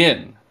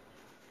begin,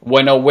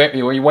 when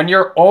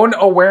your own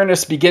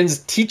awareness begins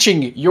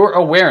teaching your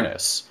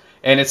awareness,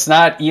 and it's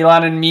not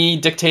Ilan and me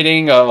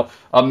dictating a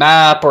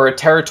map or a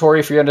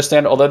territory for you to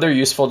understand, although they're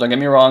useful, don't get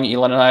me wrong.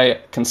 Ilan and I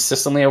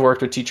consistently have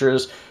worked with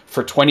teachers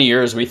for 20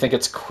 years. We think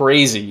it's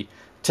crazy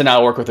to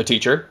not work with a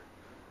teacher,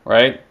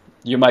 right?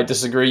 You might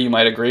disagree, you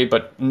might agree,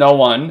 but no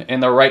one in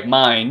their right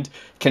mind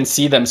can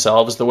see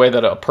themselves the way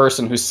that a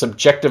person who's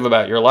subjective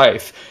about your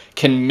life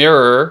can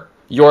mirror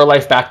your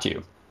life back to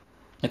you.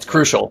 It's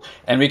crucial.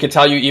 And we could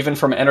tell you, even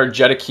from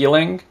energetic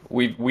healing,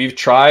 we've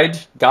tried,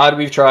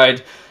 we've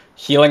tried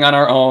healing on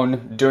our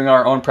own, doing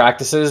our own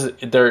practices.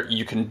 There,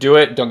 you can do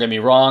it, don't get me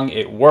wrong,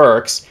 it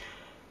works.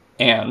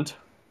 And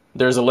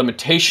there's a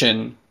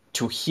limitation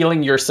to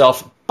healing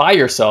yourself by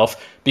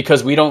yourself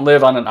because we don't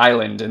live on an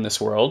island in this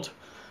world.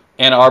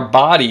 And our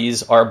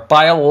bodies are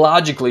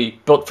biologically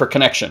built for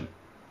connection.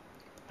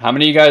 How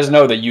many of you guys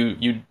know that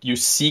you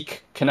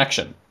seek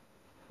connection?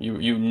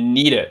 You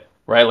need it,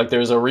 right? Like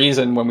there's a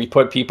reason when we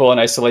put people in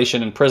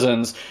isolation in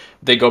prisons,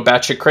 they go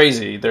batshit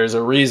crazy. There's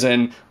a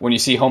reason when you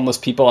see homeless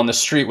people on the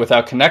street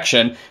without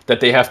connection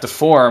that they have to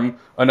form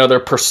another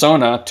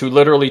persona to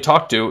literally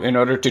talk to in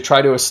order to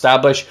try to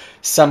establish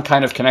some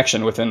kind of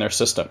connection within their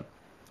system.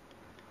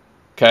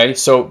 Okay,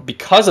 so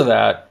because of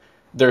that,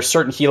 there's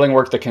certain healing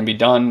work that can be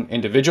done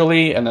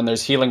individually, and then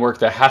there's healing work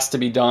that has to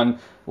be done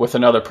with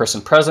another person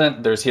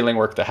present. There's healing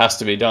work that has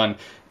to be done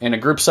in a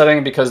group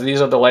setting because these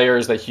are the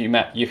layers that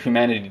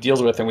humanity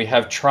deals with, and we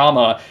have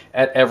trauma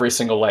at every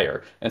single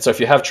layer. And so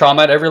if you have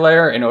trauma at every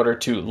layer, in order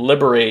to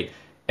liberate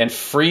and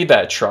free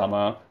that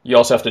trauma, you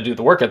also have to do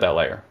the work at that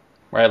layer,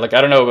 right? Like,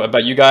 I don't know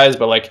about you guys,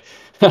 but like,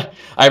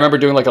 I remember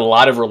doing like a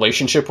lot of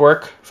relationship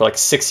work for like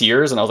 6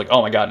 years, and I was like,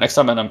 oh my God, next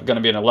time I'm going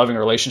to be in a loving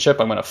relationship,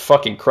 I'm going to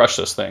fucking crush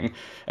this thing.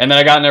 And then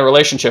I got in a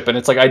relationship, and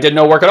it's like I did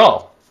no work at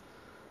all.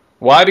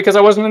 Why? Because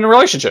I wasn't in a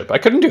relationship. I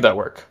couldn't do that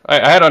work.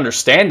 I had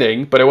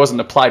understanding, but it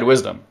wasn't applied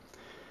wisdom.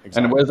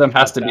 Exactly. And wisdom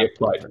has to be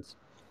applied. Difference.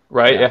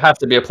 Right? Yeah. It has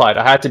to be applied.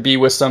 I had to be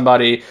with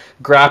somebody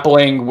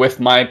grappling with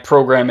my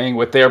programming,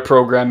 with their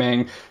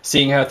programming,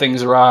 seeing how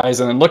things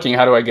arise, and then looking,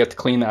 how do I get to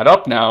clean that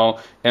up now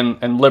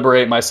and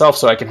liberate myself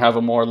so I can have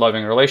a more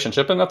loving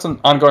relationship. And that's an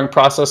ongoing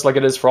process like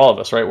it is for all of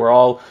us, right? We're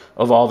all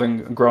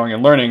evolving, growing,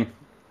 and learning.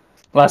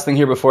 Last thing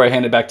here before I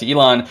hand it back to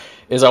Ilan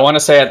is I want to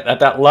say at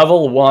that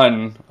level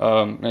one,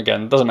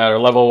 again, it doesn't matter,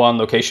 level one,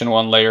 location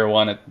one, layer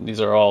one, these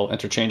are all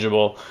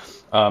interchangeable.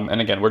 And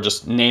again, we're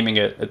just naming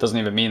it. It doesn't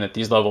even mean that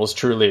these levels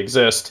truly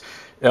exist.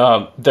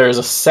 There's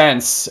a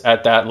sense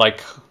at that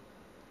like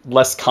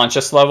less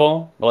conscious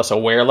level, less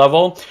aware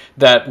level,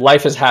 that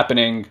life is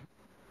happening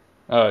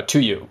to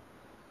you.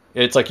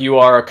 It's like you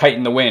are a kite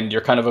in the wind.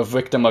 You're kind of a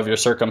victim of your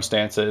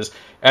circumstances.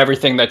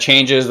 Everything that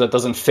changes, that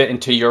doesn't fit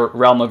into your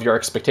realm of your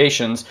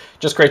expectations,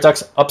 just creates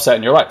upset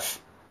in your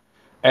life.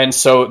 And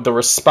so the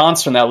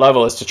response from that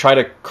level is to try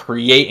to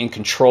create and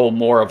control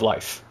more of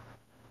life.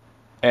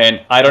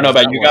 And I don't know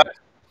about you guys.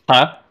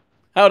 Huh?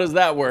 How does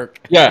that work?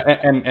 Yeah,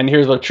 and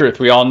here's the truth.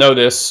 We all know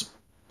this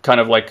kind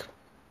of like,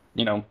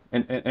 you know,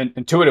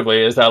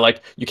 intuitively, is that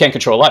like you can't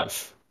control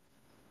life.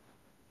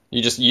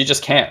 You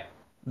just can't.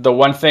 The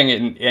one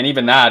thing, and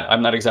even that,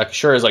 I'm not exactly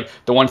sure, is like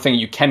the one thing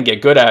you can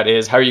get good at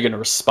is how are you going to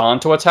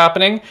respond to what's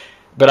happening.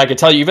 But I can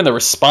tell you, even the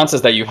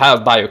responses that you have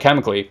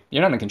biochemically,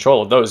 you're not in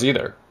control of those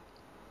either.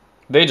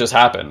 They just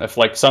happen. If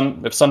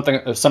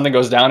something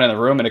goes down in the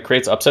room and it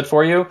creates upset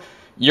for you,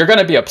 you're going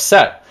to be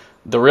upset.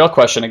 The real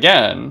question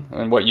again,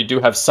 and what you do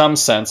have some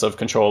sense of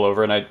control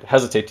over, and I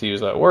hesitate to use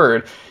that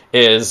word,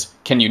 is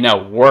can you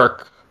now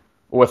work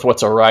with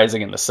what's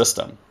arising in the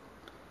system?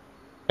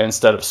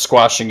 Instead of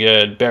squashing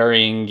it,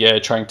 burying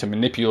it, trying to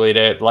manipulate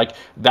it. Like,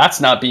 that's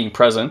not being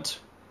present.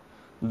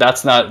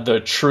 That's not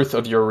the truth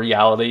of your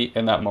reality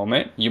in that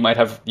moment. You might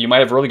have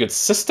really good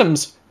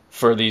systems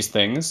for these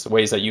things,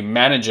 ways that you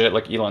manage it,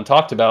 like Ilan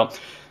talked about.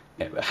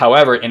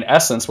 However, in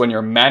essence, when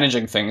you're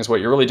managing things, what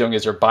you're really doing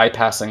is you're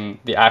bypassing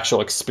the actual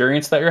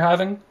experience that you're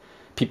having.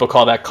 People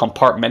call that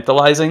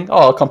compartmentalizing. Oh,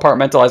 I'll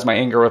compartmentalize my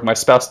anger with my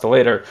spouse till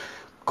later.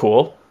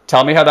 Cool.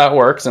 Tell me how that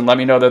works, and let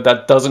me know that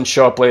that doesn't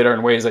show up later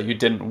in ways that you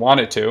didn't want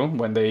it to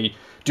when they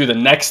do the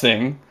next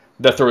thing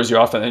that throws you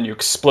off, and then you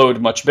explode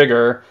much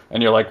bigger,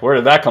 and you're like, where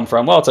did that come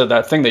from? Well, it's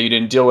that thing that you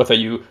didn't deal with, that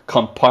you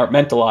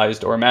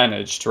compartmentalized or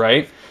managed,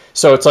 right?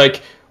 So it's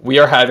like we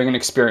are having an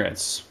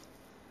experience.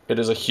 It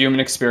is a human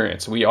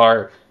experience. We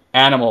are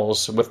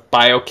animals with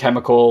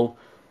biochemical,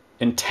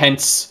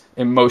 intense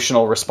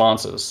emotional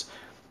responses.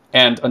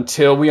 And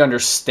until we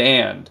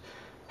understand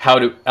how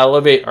to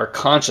elevate our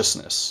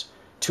consciousness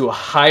to a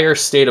higher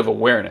state of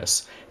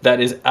awareness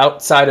that is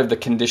outside of the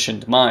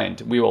conditioned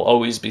mind, we will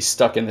always be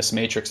stuck in this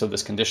matrix of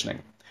this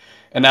conditioning.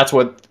 And that's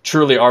what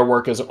truly our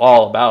work is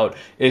all about,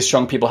 is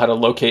showing people how to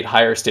locate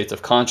higher states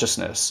of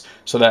consciousness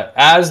so that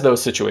as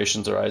those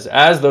situations arise,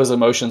 as those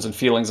emotions and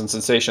feelings and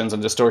sensations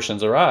and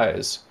distortions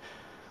arise,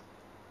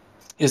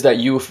 is that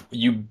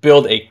you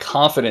build a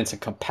confidence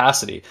and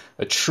capacity,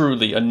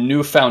 a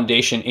new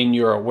foundation in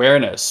your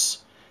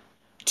awareness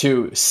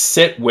to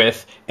sit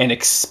with and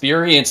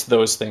experience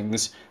those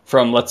things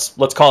from,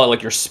 let's call it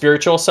like your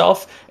spiritual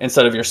self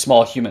instead of your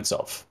small human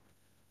self.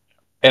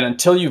 And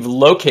until you've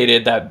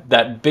located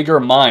that bigger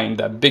mind,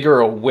 that bigger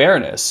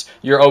awareness,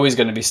 you're always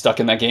going to be stuck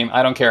in that game.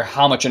 I don't care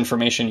how much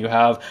information you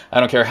have. I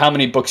don't care how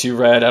many books you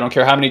read. I don't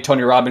care how many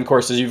Tony Robbins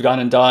courses you've gone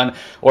and done,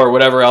 or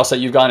whatever else that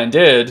you've gone and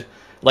did.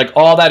 Like,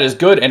 all that is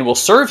good and will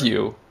serve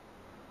you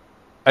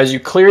as you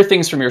clear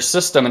things from your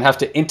system and have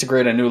to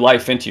integrate a new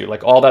life into you.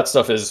 Like, all that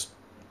stuff is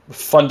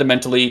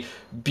fundamentally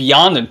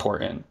beyond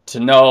important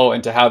to know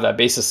and to have that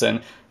basis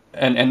in.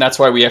 And that's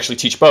why we actually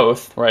teach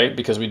both, right?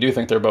 Because we do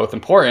think they're both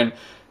important.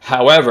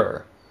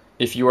 However,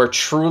 if you are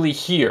truly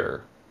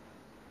here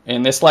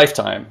in this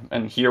lifetime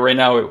and here right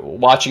now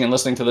watching and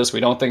listening to this, we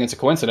don't think it's a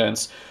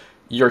coincidence.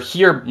 You're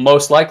here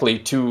most likely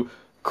to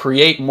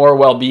create more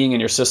well-being in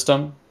your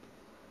system,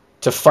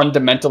 to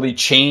fundamentally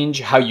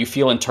change how you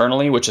feel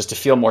internally, which is to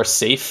feel more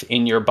safe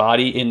in your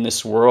body, in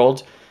this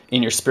world,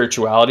 in your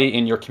spirituality,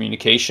 in your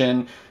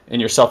communication, in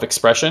your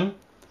self-expression,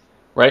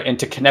 right? And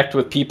to connect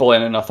with people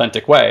in an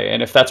authentic way.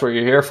 And if that's what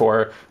you're here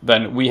for,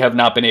 then we have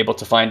not been able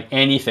to find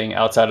anything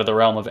outside of the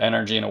realm of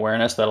energy and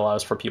awareness that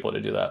allows for people to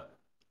do that.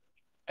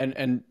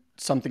 And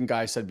something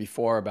Guy said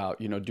before about,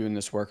 doing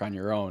this work on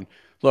your own.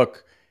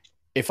 Look,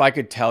 if I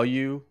could tell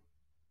you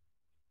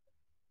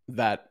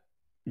that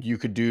you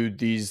could do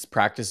these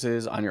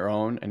practices on your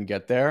own and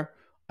get there,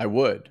 I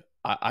would.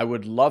 I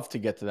would love to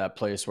get to that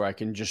place where I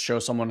can just show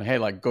someone, hey,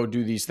 like, go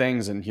do these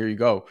things and here you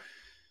go.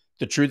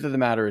 The truth of the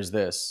matter is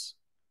this: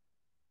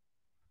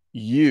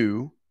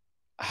 you,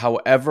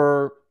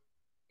 however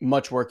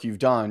much work you've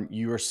done,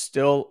 you are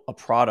still a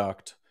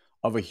product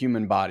of a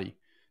human body.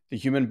 The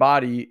human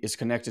body is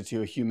connected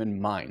to a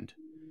human mind.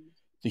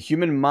 The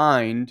human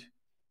mind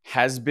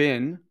has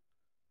been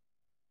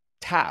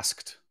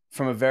tasked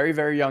from a very,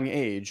 very young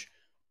age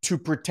to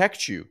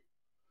protect you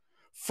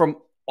from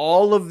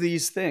all of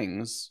these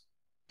things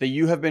that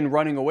you have been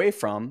running away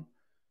from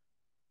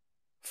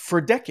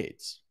for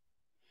decades.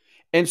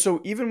 And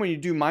so even when you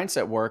do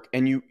mindset work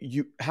and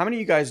you how many of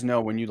you guys know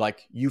when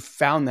you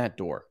found that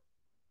door?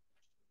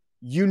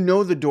 You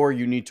know the door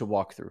you need to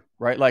walk through,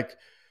 right? Like,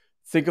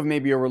 think of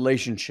maybe a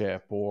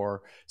relationship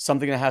or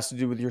something that has to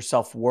do with your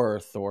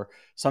self-worth or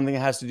something that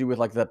has to do with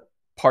like the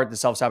part that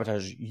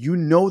self-sabotages. You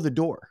know the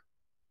door.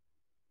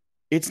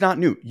 It's not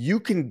new.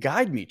 You can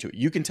guide me to it.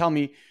 You can tell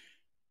me,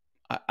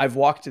 I've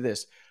walked to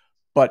this,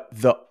 but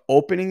the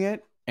opening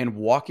it and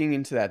walking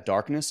into that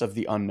darkness of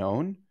the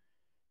unknown,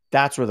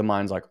 that's where the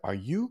mind's like, are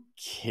you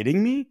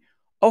kidding me?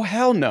 Oh,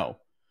 hell no.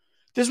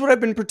 This is what I've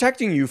been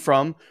protecting you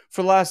from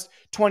for the last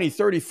 20,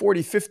 30,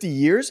 40, 50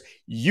 years.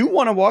 You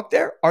want to walk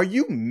there? Are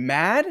you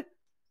mad?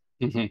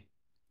 Mm-hmm.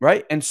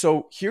 Right? And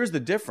so here's the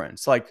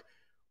difference. Like,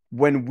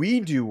 when we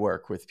do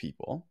work with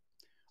people,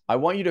 I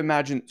want you to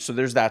imagine, so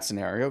there's that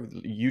scenario,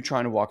 you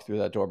trying to walk through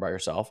that door by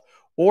yourself,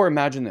 or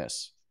imagine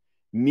this: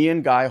 me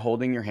and Guy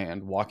holding your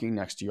hand, walking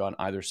next to you on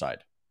either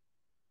side.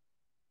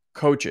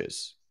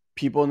 Coaches,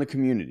 people in the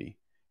community,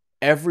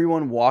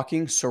 everyone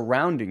walking,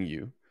 surrounding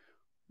you,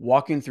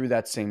 walking through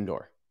that same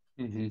door.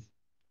 Mm-hmm.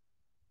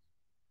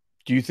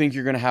 Do you think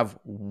you're going to have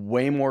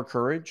way more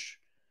courage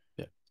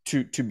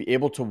to be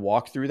able to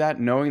walk through that,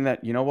 knowing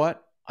that, you know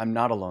what, I'm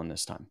not alone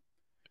this time.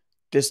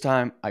 This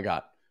time I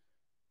got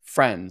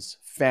friends,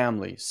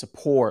 family,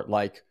 support.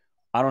 Like,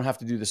 I don't have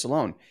to do this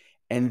alone.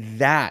 And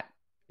that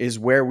is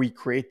where we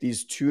create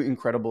these two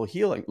incredible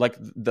healing. Like,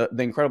 the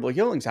incredible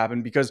healings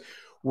happen because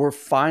we're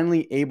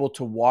finally able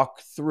to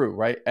walk through,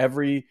 right?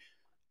 Every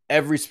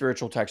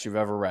spiritual text you've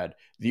ever read,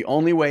 the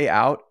only way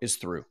out is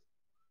through.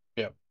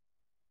 Yeah.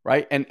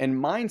 Right. And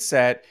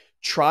mindset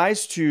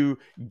tries to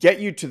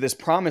get you to this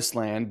promised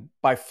land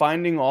by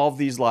finding all of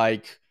these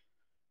like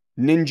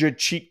ninja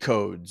cheat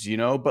codes,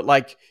 but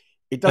like,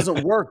 it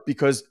doesn't work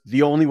because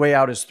the only way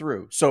out is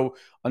through. So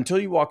until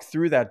you walk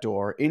through that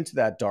door, into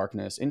that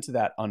darkness, into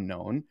that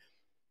unknown,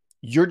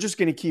 you're just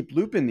going to keep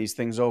looping these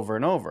things over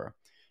and over.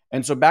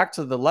 And so back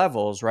to the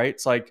levels, right?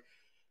 It's like,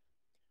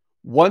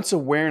 once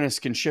awareness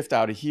can shift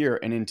out of here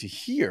and into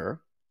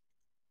here,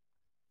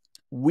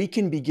 we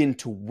can begin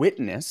to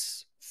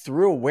witness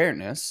through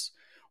awareness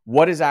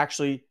what is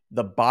actually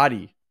the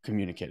body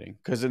communicating.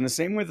 Because in the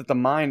same way that the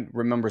mind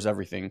remembers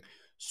everything,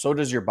 so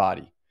does your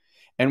body.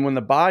 And when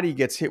the body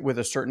gets hit with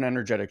a certain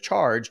energetic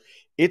charge,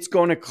 it's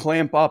going to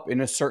clamp up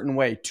in a certain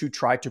way to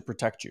try to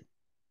protect you.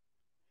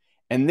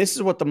 And this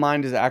is what the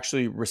mind is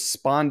actually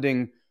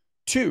responding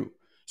to.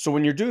 So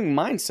when you're doing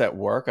mindset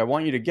work, I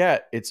want you to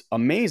get, it's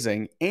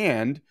amazing.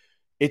 And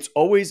it's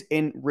always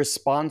in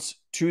response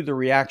to the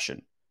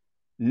reaction,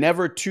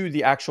 never to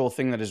the actual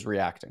thing that is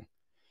reacting.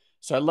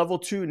 So at level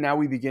 2, now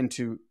we begin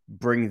to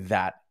bring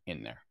that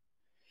in there.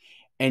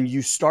 And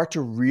you start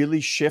to really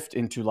shift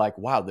into like,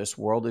 wow, this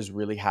world is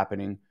really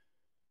happening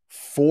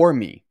for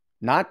me,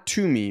 not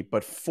to me,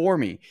 but for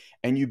me.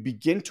 And you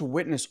begin to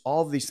witness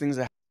all of these things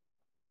that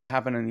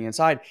happen on the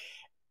inside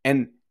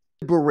and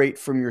liberate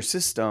from your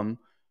system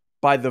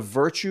by the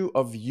virtue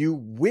of you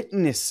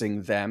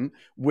witnessing them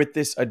with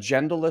this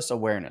agendaless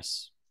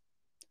awareness.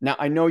 Now,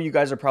 I know you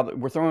guys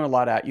we're throwing a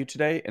lot at you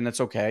today, and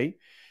that's okay.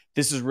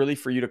 This is really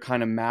for you to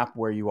kind of map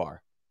where you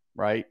are,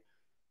 right?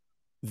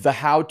 The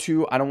how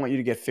to, I don't want you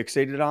to get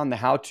fixated on. The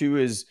how to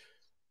is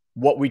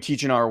what we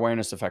teach in our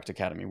Awareness Effect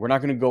Academy. We're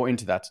not going to go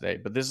into that today,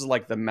 but this is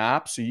like the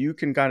map so you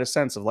can kind of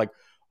sense of like,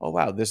 oh,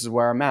 wow, this is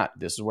where I'm at.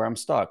 This is where I'm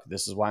stuck.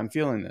 This is why I'm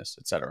feeling this,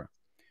 etc.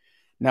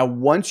 Now,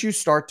 once you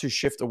start to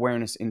shift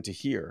awareness into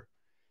here,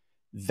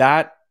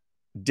 that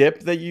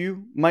dip that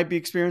you might be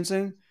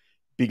experiencing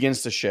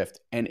begins to shift,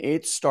 and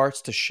it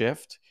starts to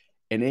shift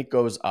and it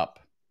goes up.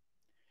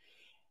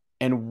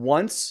 And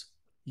once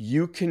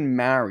you can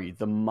marry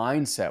the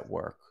mindset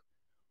work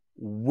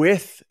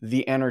with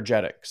the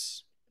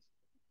energetics,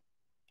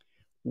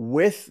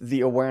 with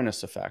the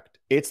awareness effect,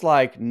 it's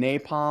like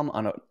napalm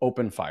on an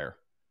open fire.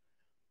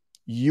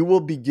 You will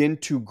begin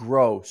to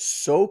grow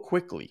so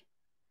quickly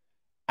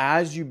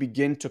as you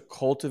begin to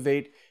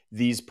cultivate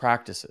these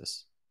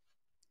practices.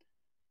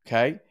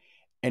 Okay?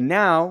 And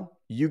now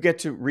you get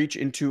to reach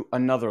into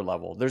another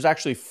level. There's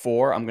actually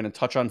 4. I'm going to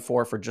touch on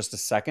 4 for just a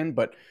second,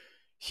 but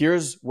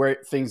here's where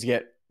things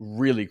get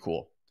really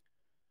cool.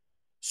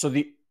 So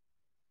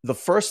the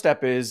first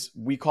step is,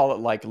 we call it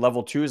like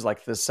level 2 is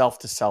like the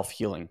self-to-self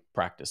healing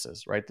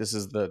practices, right? This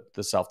is the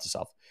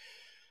self-to-self.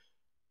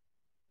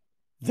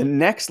 The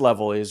next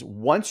level is,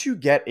 once you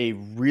get a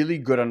really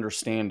good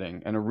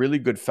understanding and a really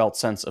good felt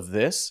sense of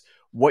this,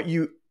 what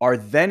you are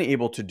then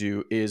able to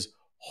do is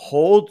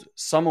hold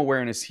some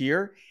awareness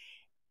here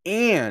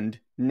and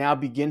now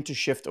begin to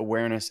shift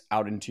awareness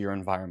out into your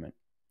environment.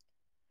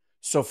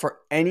 So for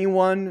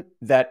anyone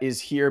that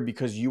is here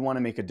because you want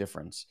to make a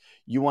difference,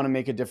 you want to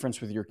make a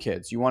difference with your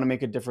kids, you want to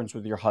make a difference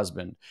with your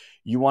husband,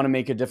 you want to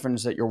make a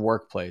difference at your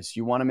workplace,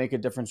 you want to make a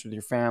difference with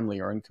your family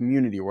or in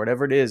community or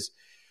whatever it is,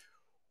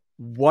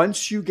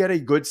 once you get a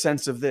good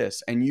sense of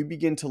this and you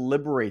begin to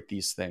liberate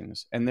these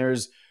things, and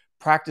there's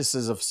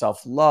practices of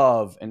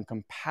self-love and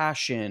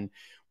compassion,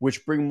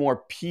 which bring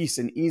more peace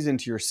and ease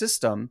into your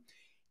system,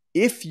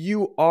 if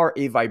you are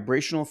a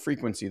vibrational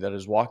frequency that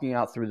is walking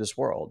out through this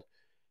world,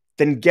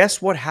 then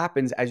guess what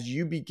happens as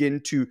you begin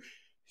to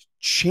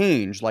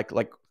change, like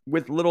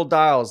with little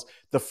dials,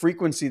 the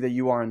frequency that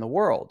you are in the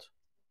world?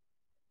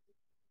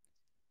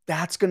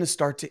 That's going to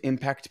start to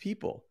impact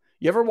people.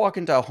 You ever walk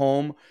into a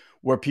home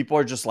where people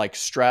are just like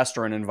stressed,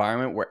 or an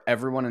environment where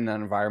everyone in that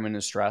environment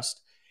is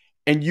stressed,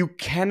 and you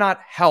cannot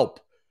help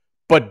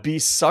but be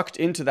sucked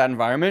into that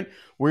environment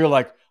where you're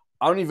like,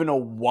 I don't even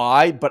know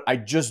why, but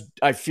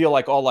I feel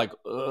like all like,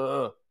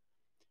 ugh.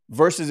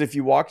 Versus if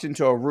you walked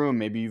into a room,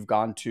 maybe you've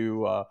gone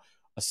to a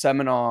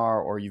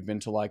seminar, or you've been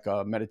to like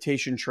a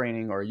meditation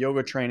training or a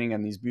yoga training,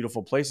 and these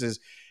beautiful places,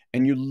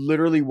 and you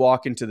literally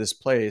walk into this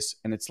place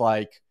and it's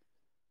like,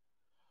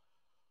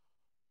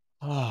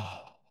 oh,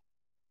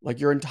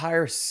 like your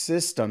entire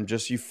system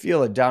just, you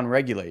feel it down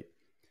regulate.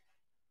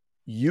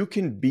 You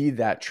can be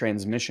that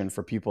transmission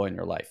for people in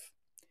your life.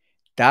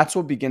 That's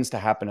what begins to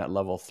happen at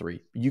level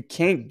 3. You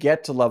can't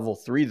get to level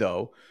 3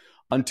 though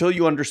until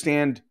you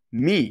understand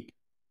me,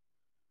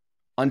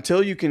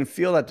 until you can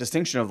feel that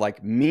distinction of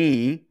like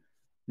me,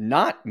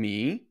 not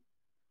me.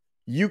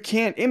 You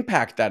can't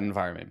impact that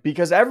environment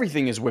because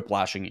everything is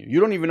whiplashing you. You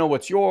don't even know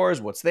what's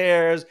yours, what's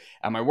theirs.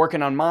 Am I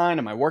working on mine?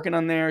 Am I working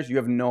on theirs? You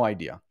have no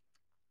idea.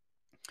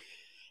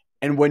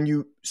 And when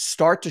you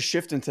start to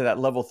shift into that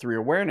level 3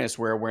 awareness,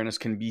 where awareness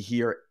can be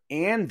here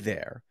and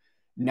there,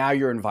 now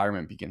your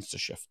environment begins to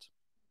shift.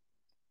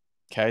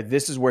 Okay.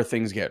 This is where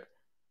things get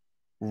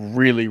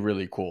really,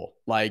 really cool.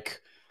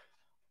 Like,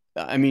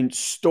 I mean,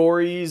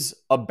 stories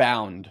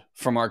abound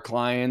from our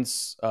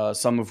clients,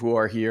 some of who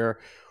are here.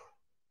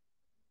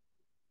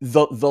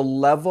 The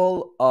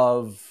level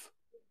of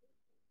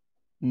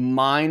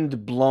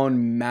mind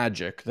blown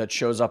magic that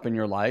shows up in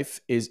your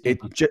life is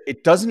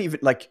it doesn't even,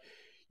 like,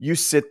 you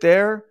sit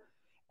there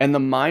and the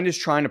mind is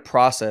trying to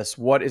process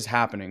what is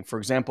happening. For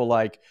example,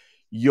 like,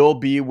 you'll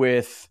be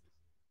with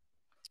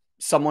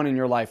someone in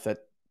your life that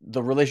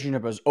the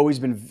relationship has always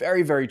been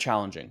very, very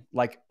challenging,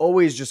 like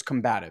always just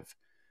combative,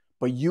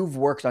 but you've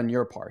worked on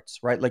your parts,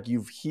 right? Like,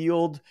 you've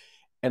healed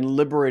and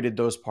liberated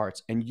those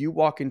parts, and you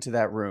walk into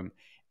that room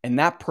and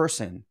that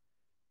person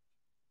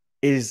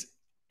is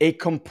a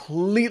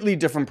completely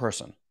different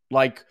person.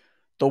 Like,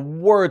 the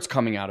words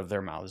coming out of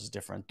their mouth is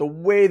different. The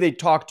way they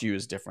talk to you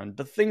is different.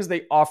 The things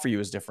they offer you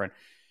is different.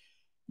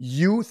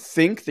 You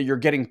think that you're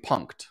getting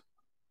punked.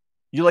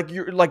 You're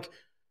like,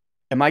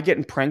 am I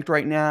getting pranked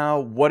right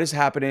now? What is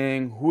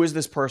happening? Who is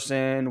this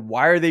person?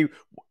 What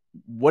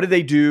do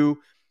they do?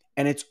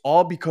 And it's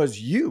all because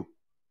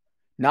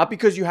not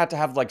because you had to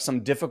have like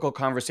some difficult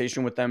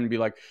conversation with them and be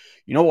like,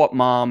 you know what,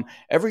 mom,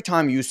 every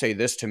time you say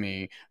this to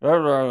me, blah,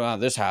 blah, blah,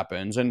 this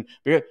happens. And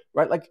right,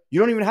 like, you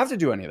don't even have to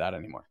do any of that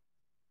anymore.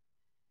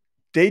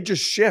 They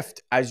just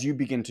shift as you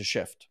begin to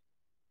shift.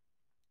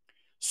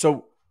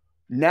 So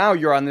now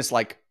you're on this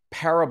like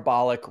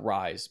parabolic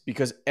rise,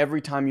 because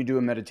every time you do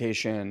a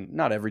meditation,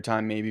 not every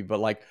time maybe, but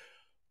like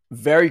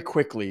very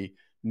quickly,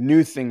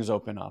 new things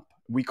open up.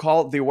 we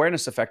call the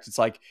awareness effect.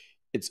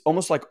 It's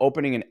almost like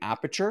opening an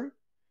aperture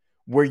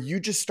where you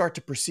just start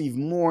to perceive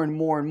more and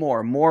more and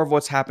more of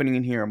what's happening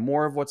in here,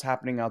 more of what's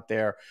happening out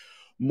there,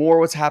 more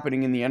what's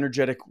happening in the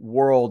energetic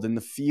world, in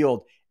the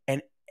field,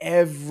 and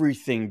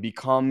everything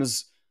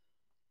becomes,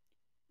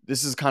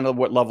 this is kind of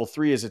what level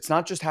 3 is. It's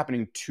not just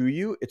happening to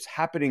you, it's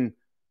happening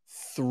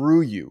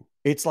through you.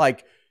 It's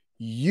like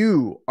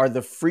you are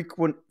the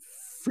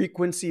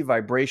frequency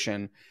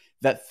vibration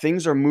that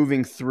things are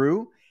moving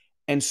through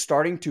and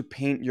starting to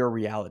paint your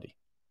reality.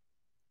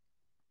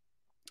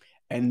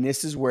 And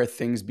this is where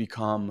things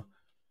become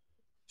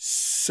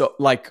so,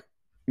 like,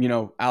 you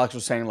know, Alex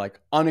was saying, like,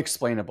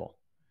 unexplainable.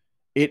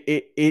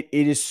 It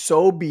is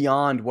so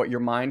beyond what your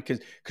mind,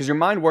 because your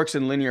mind works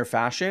in linear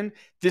fashion.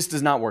 This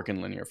does not work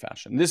in linear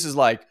fashion. This is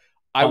like,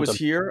 I was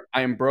here,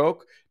 I am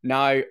broke.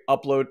 Now I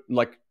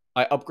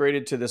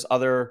upgraded to this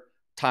other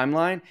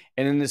timeline,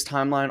 and in this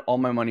timeline, all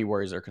my money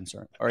worries are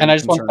concerned. And I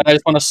just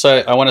want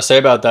to say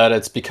about that,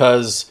 it's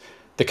because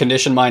the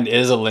conditioned mind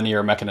is a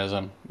linear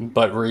mechanism,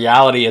 but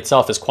reality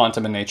itself is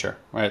quantum in nature,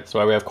 right? That's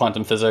why we have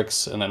quantum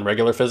physics and then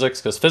regular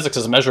physics, because physics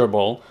is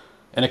measurable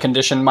in a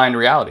conditioned mind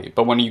reality.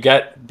 But when you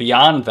get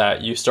beyond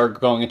that, you start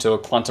going into a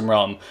quantum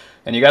realm,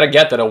 and you got to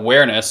get that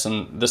awareness.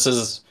 And this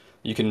is,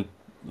 you can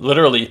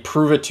literally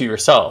prove it to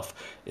yourself,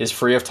 is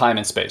free of time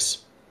and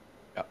space.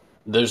 Yep.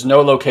 There's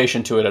no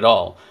location to it at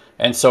all.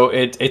 And so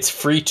it's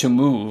free to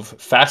move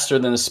faster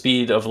than the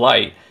speed of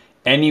light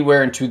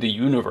anywhere into the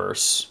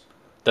universe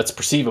that's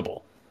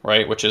perceivable,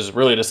 right? Which is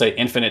really to say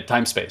infinite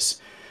time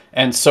space.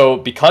 And so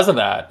because of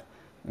that,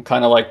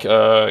 kind of like,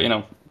 you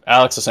know,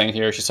 Alex is saying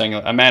here, she's saying,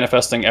 I'm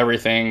manifesting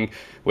everything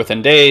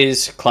within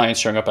days, clients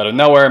showing up out of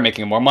nowhere,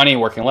 making more money,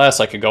 working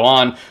less. I could go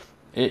on.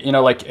 You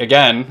know, like,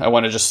 again, I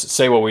want to just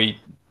say what we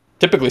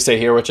typically say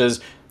here, which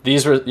is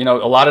these were, you know,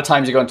 a lot of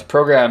times you go into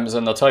programs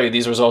and they'll tell you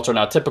these results are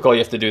not typical. You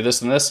have to do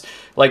this and this.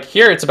 Like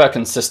here, it's about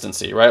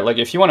consistency, right? Like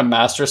if you want to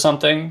master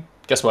something,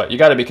 guess what? You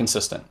got to be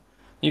consistent.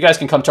 You guys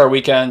can come to our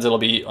weekends. It'll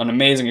be an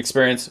amazing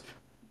experience,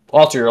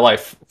 alter your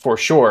life for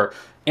sure.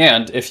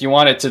 And if you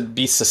want it to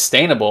be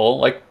sustainable,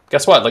 like,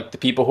 guess what? Like the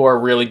people who are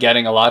really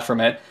getting a lot from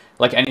it,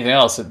 like anything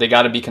else, they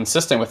got to be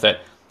consistent with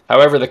it.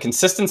 However, the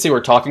consistency we're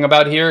talking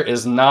about here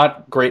is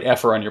not great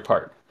effort on your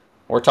part.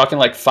 We're talking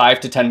like 5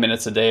 to 10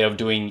 minutes a day of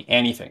doing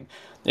anything.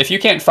 If you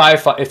can't find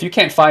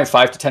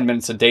 5 to 10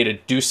 minutes a day to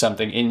do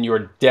something in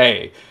your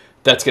day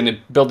that's going to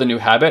build a new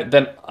habit,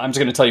 then I'm just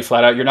going to tell you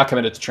flat out, you're not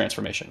committed to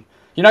transformation.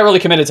 You're not really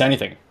committed to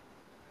anything.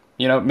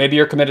 You know, maybe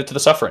you're committed to the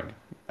suffering,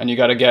 and you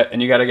got to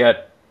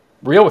get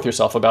real with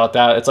yourself about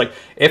that. It's like,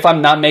 if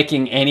I'm not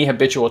making any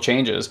habitual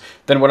changes,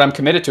 then what I'm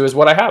committed to is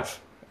what I have.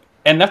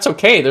 And that's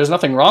okay. There's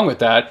nothing wrong with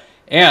that.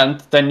 And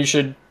then you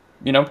should,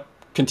 you know,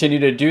 continue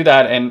to do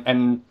that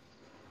and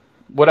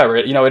whatever,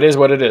 you know, it is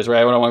what it is, right?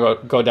 I don't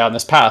want to go down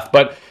this path.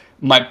 But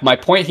my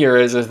point here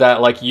is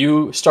that like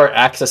you start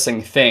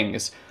accessing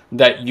things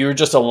that you're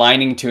just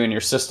aligning to in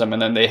your system,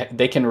 and then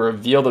they can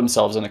reveal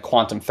themselves in a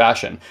quantum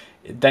fashion.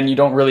 Then you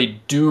don't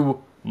really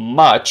do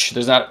much.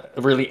 There's not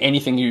really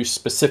anything you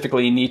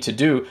specifically need to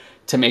do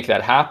to make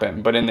that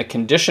happen. But in the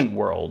conditioned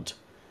world,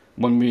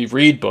 when we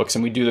read books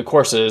and we do the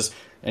courses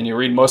and you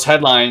read most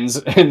headlines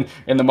in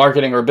the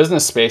marketing or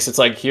business space, it's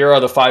like, here are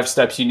the 5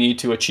 steps you need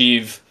to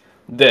achieve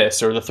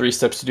this, or the 3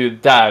 steps to do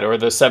that, or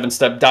the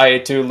 7-step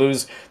diet to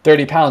lose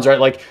 30 pounds, right?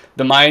 Like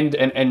the mind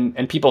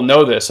and people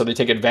know this, so they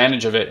take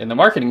advantage of it in the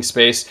marketing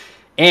space.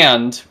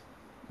 And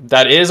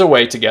that is a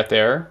way to get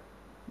there,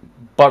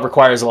 but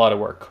requires a lot of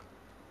work.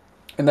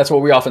 And that's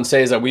what we often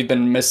say, is that we've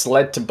been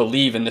misled to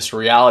believe in this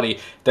reality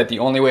that the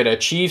only way to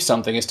achieve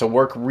something is to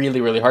work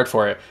really, really hard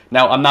for it.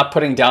 Now, I'm not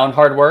putting down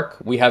hard work.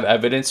 We have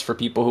evidence for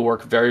people who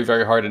work very,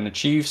 very hard and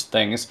achieve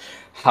things.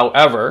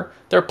 However,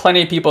 there are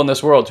plenty of people in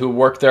this world who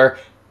work their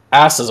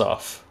asses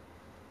off,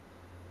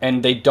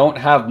 and they don't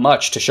have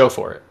much to show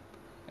for it.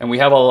 And we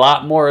have a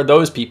lot more of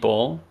those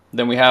people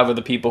than we have of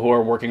the people who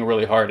are working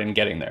really hard and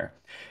getting there.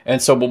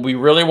 And so what we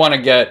really want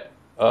to get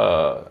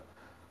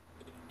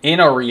in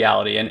our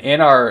reality and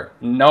in our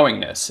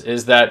knowingness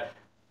is that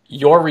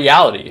your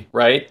reality,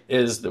 right,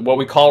 is what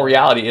we call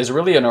reality, is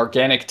really an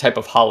organic type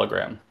of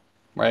hologram,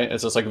 right?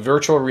 It's this like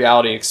virtual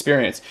reality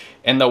experience.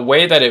 And the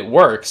way that it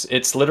works,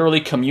 it's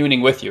literally communing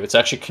with you. It's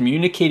actually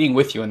communicating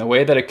with you. And the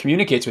way that it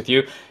communicates with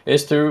you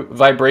is through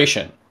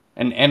vibration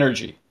and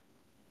energy.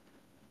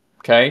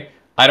 Okay?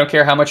 I don't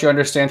care how much you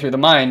understand through the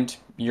mind,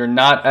 you're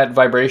not at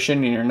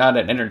vibration and you're not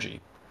at energy.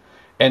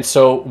 And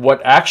so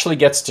what actually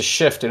gets to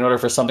shift in order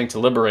for something to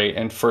liberate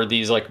and for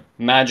these like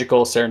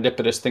magical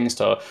serendipitous things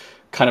to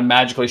kind of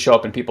magically show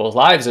up in people's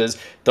lives is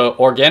the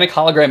organic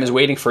hologram is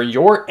waiting for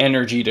your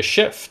energy to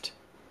shift,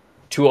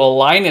 to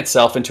align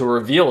itself and to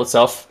reveal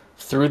itself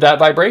through that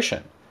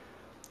vibration.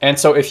 And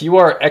so if you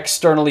are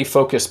externally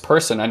focused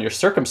person on your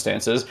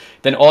circumstances,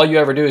 then all you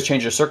ever do is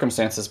change your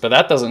circumstances, but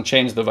that doesn't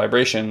change the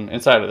vibration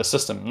inside of the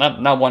system,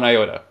 not one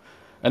iota.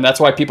 And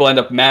that's why people end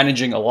up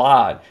managing a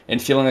lot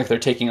and feeling like they're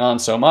taking on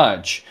so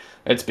much.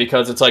 It's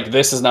because it's like,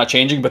 this is not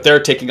changing, but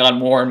they're taking on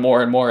more and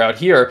more and more out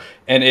here.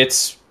 And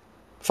it's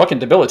fucking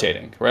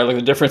debilitating, right? Like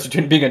the difference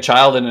between being a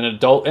child and an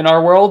adult in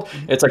our world,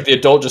 it's like the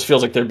adult just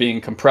feels like they're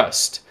being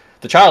compressed.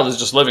 The child is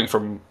just living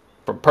from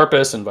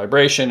purpose and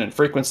vibration and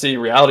frequency.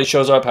 Reality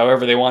shows up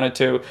however they want it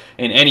to.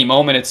 In any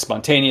moment, it's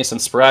spontaneous and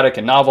sporadic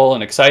and novel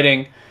and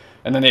exciting.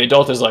 And then the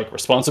adult is like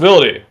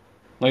responsibility,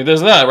 like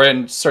this and that, right?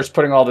 And starts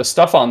putting all this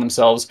stuff on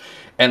themselves,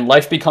 and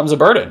life becomes a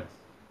burden.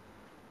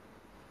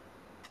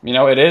 You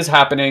know, it is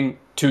happening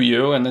to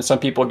you, and then some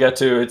people get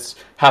to it's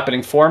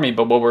happening for me.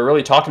 But what we're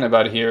really talking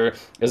about here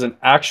is an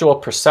actual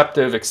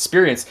perceptive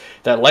experience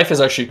that life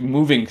is actually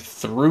moving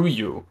through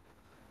you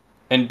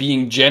and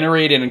being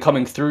generated and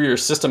coming through your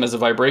system as a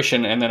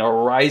vibration and then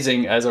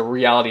arising as a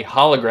reality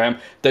hologram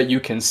that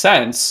you can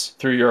sense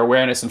through your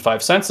awareness and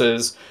five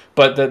senses,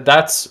 but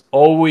that's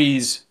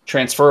always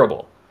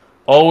transferable,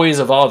 always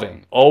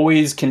evolving,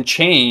 always can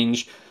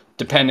change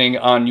depending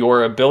on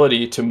your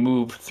ability to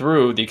move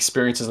through the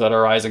experiences that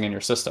are arising in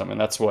your system. And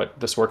that's what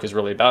this work is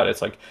really about.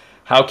 It's like,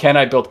 how can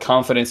I build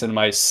confidence in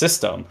my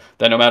system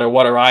that no matter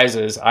what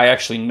arises, I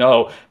actually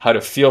know how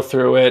to feel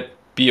through it,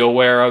 be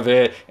aware of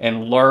it,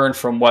 and learn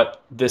from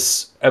what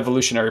this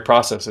evolutionary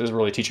process is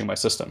really teaching my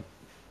system.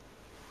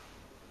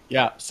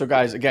 Yeah. So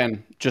guys,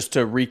 again, just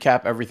to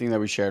recap everything that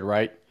we shared,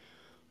 right?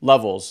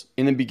 Levels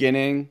in the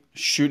beginning,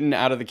 shooting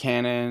out of the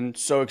cannon,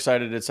 so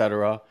excited,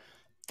 etc.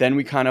 Then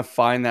we kind of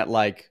find that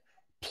like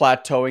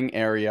plateauing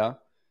area.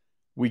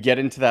 We get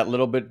into that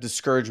little bit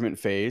discouragement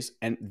phase,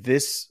 and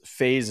this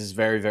phase is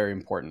very, very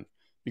important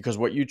because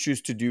what you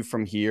choose to do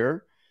from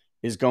here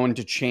is going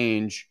to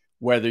change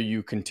whether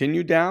you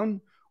continue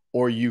down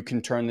or you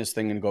can turn this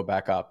thing and go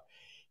back up.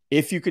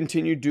 If you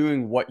continue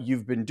doing what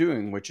you've been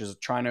doing, which is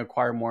trying to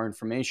acquire more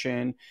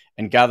information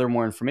and gather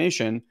more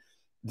information,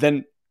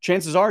 then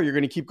chances are you're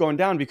going to keep going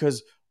down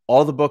because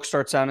all the books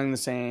start sounding the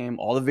same,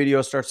 all the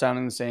videos start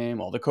sounding the same,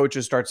 all the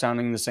coaches start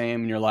sounding the same,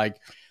 and you're like,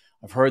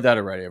 I've heard that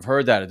already. I've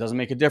heard that. It doesn't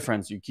make a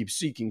difference. You keep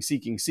seeking,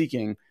 seeking,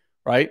 seeking,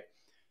 right?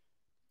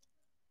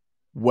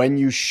 When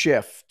you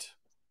shift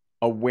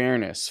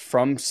awareness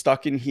from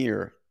stuck in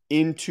here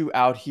into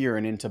out here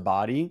and into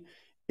body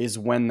is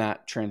when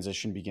that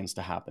transition begins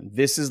to happen.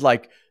 This is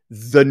like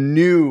the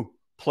new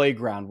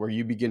playground where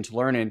you begin to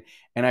learn in.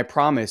 And I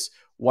promise,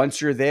 once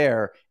you're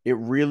there, it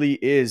really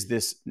is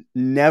this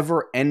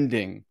never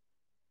ending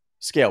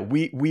scale.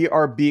 We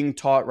are being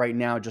taught right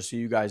now, just so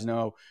you guys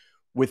know,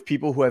 with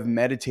people who have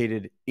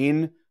meditated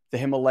in the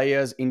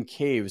Himalayas in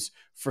caves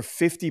for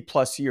 50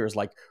 plus years,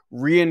 like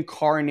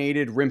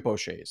reincarnated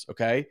Rinpoches,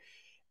 okay?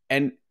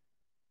 And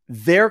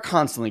they're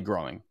constantly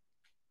growing,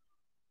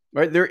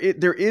 right? There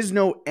is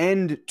no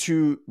end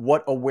to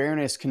what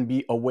awareness can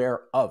be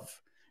aware of.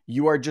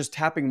 You are just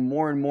tapping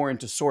more and more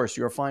into source.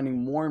 You are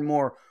finding more and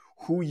more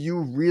who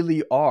you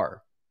really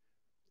are,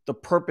 the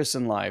purpose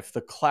in life,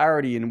 the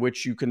clarity in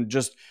which you can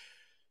just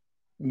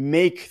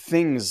make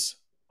things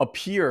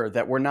appear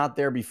that were not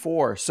there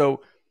before.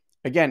 So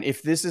again,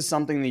 if this is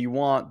something that you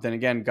want, then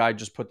again, Guy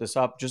just put this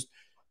up. Just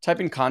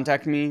type in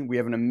contact me. We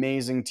have an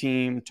amazing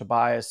team.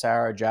 Tobias,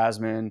 Sarah,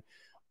 Jasmine,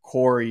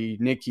 Corey,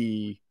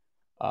 Nikki,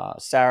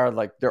 Sarah,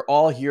 like they're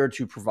all here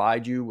to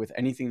provide you with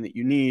anything that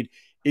you need.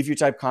 If you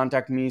type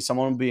contact me,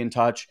 someone will be in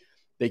touch.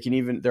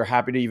 They're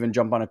happy to even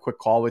jump on a quick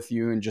call with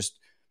you and just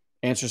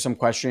answer some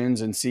questions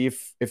and see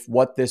if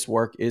what this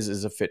work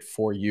is a fit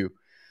for you.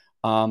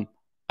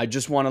 I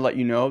just want to let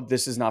you know,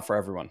 this is not for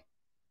everyone.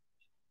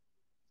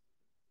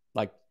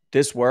 Like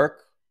this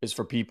work is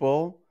for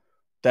people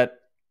that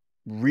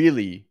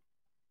really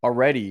are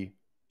ready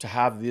to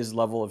have this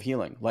level of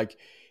healing. Like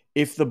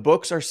if the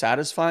books are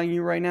satisfying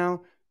you right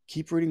now,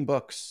 keep reading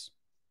books.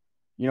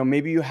 You know,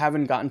 maybe you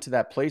haven't gotten to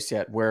that place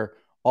yet where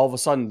all of a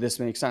sudden this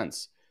makes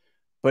sense.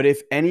 But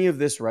if any of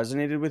this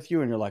resonated with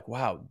you and you're like,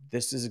 wow,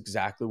 this is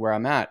exactly where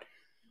I'm at,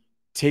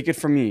 take it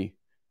from me.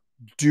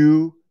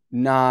 Do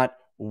not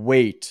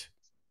wait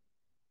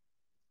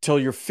till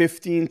your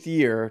 15th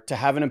year to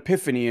have an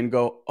epiphany and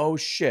go, oh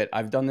shit,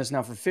 I've done this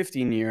now for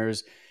 15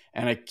 years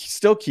and I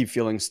still keep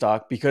feeling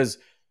stuck because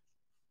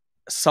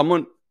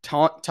someone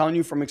telling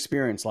you from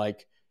experience,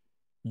 like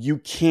you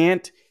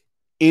can't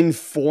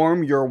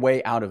inform your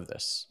way out of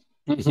this.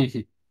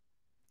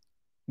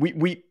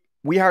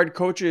 We hired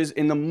coaches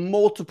in the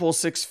multiple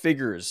six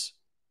figures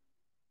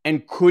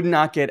and could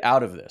not get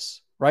out of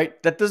this,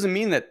 right? That doesn't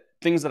mean that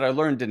things that I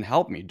learned didn't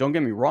help me. Don't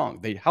get me wrong.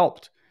 They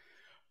helped.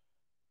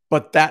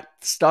 But that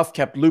stuff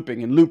kept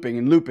looping and looping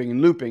and looping and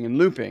looping and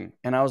looping.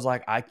 And I was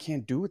like, I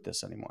can't do with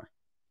this anymore.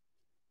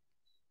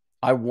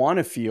 I want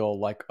to feel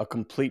like a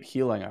complete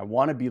healing. I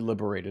want to be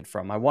liberated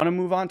from. I want to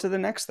move on to the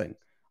next thing.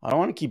 I don't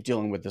want to keep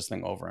dealing with this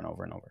thing over and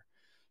over and over.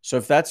 So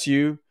if that's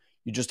you,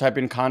 you just type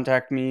in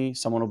contact me.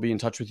 Someone will be in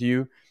touch with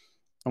you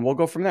and we'll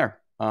go from there.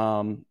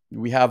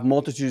 We have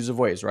multitudes of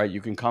ways, right?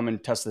 You can come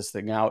and test this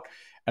thing out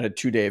at a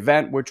 2-day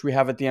event, which we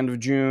have at the end of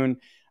June.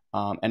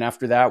 And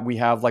after that, we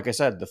have, like I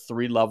said, the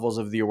 3 levels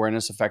of the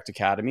Awareness Effect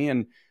Academy.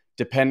 And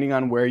depending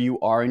on where you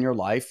are in your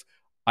life,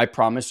 I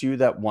promise you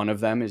that one of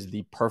them is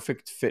the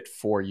perfect fit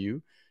for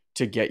you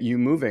to get you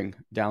moving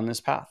down this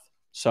path.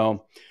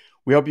 So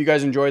we hope you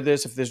guys enjoyed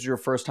this. If this is your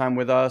first time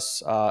with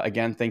us,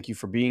 again, thank you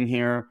for being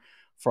here.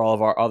 For all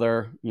of our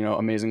other,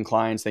 amazing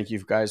clients, thank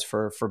you guys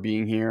for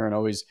being here and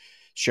always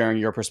sharing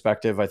your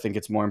perspective. I think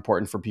it's more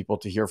important for people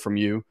to hear from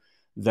you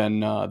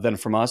than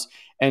from us.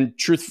 And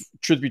truth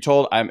be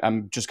told,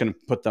 I'm just going to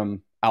put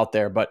them out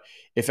there. But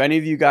if any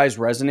of you guys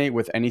resonate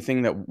with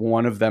anything that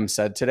one of them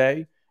said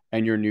today,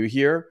 and you're new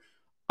here,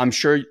 I'm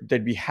sure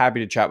they'd be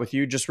happy to chat with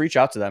you. Just reach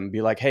out to them and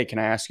be like, hey, can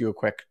I ask you a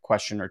quick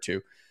question or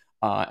two?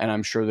 And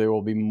I'm sure they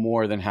will be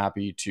more than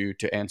happy to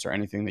answer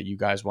anything that you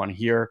guys want to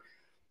hear.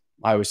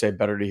 I always say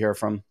better to hear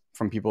from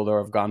people that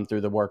have gone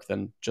through the work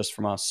than just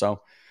from us.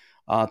 So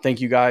thank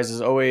you guys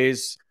as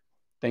always.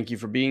 Thank you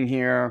for being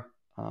here.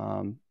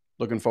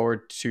 Looking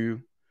forward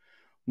to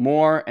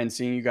more and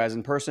seeing you guys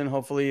in person,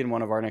 hopefully in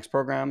one of our next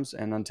programs.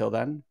 And until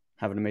then,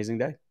 have an amazing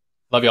day.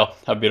 Love y'all.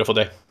 Have a beautiful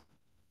day.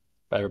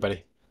 Bye,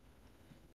 everybody.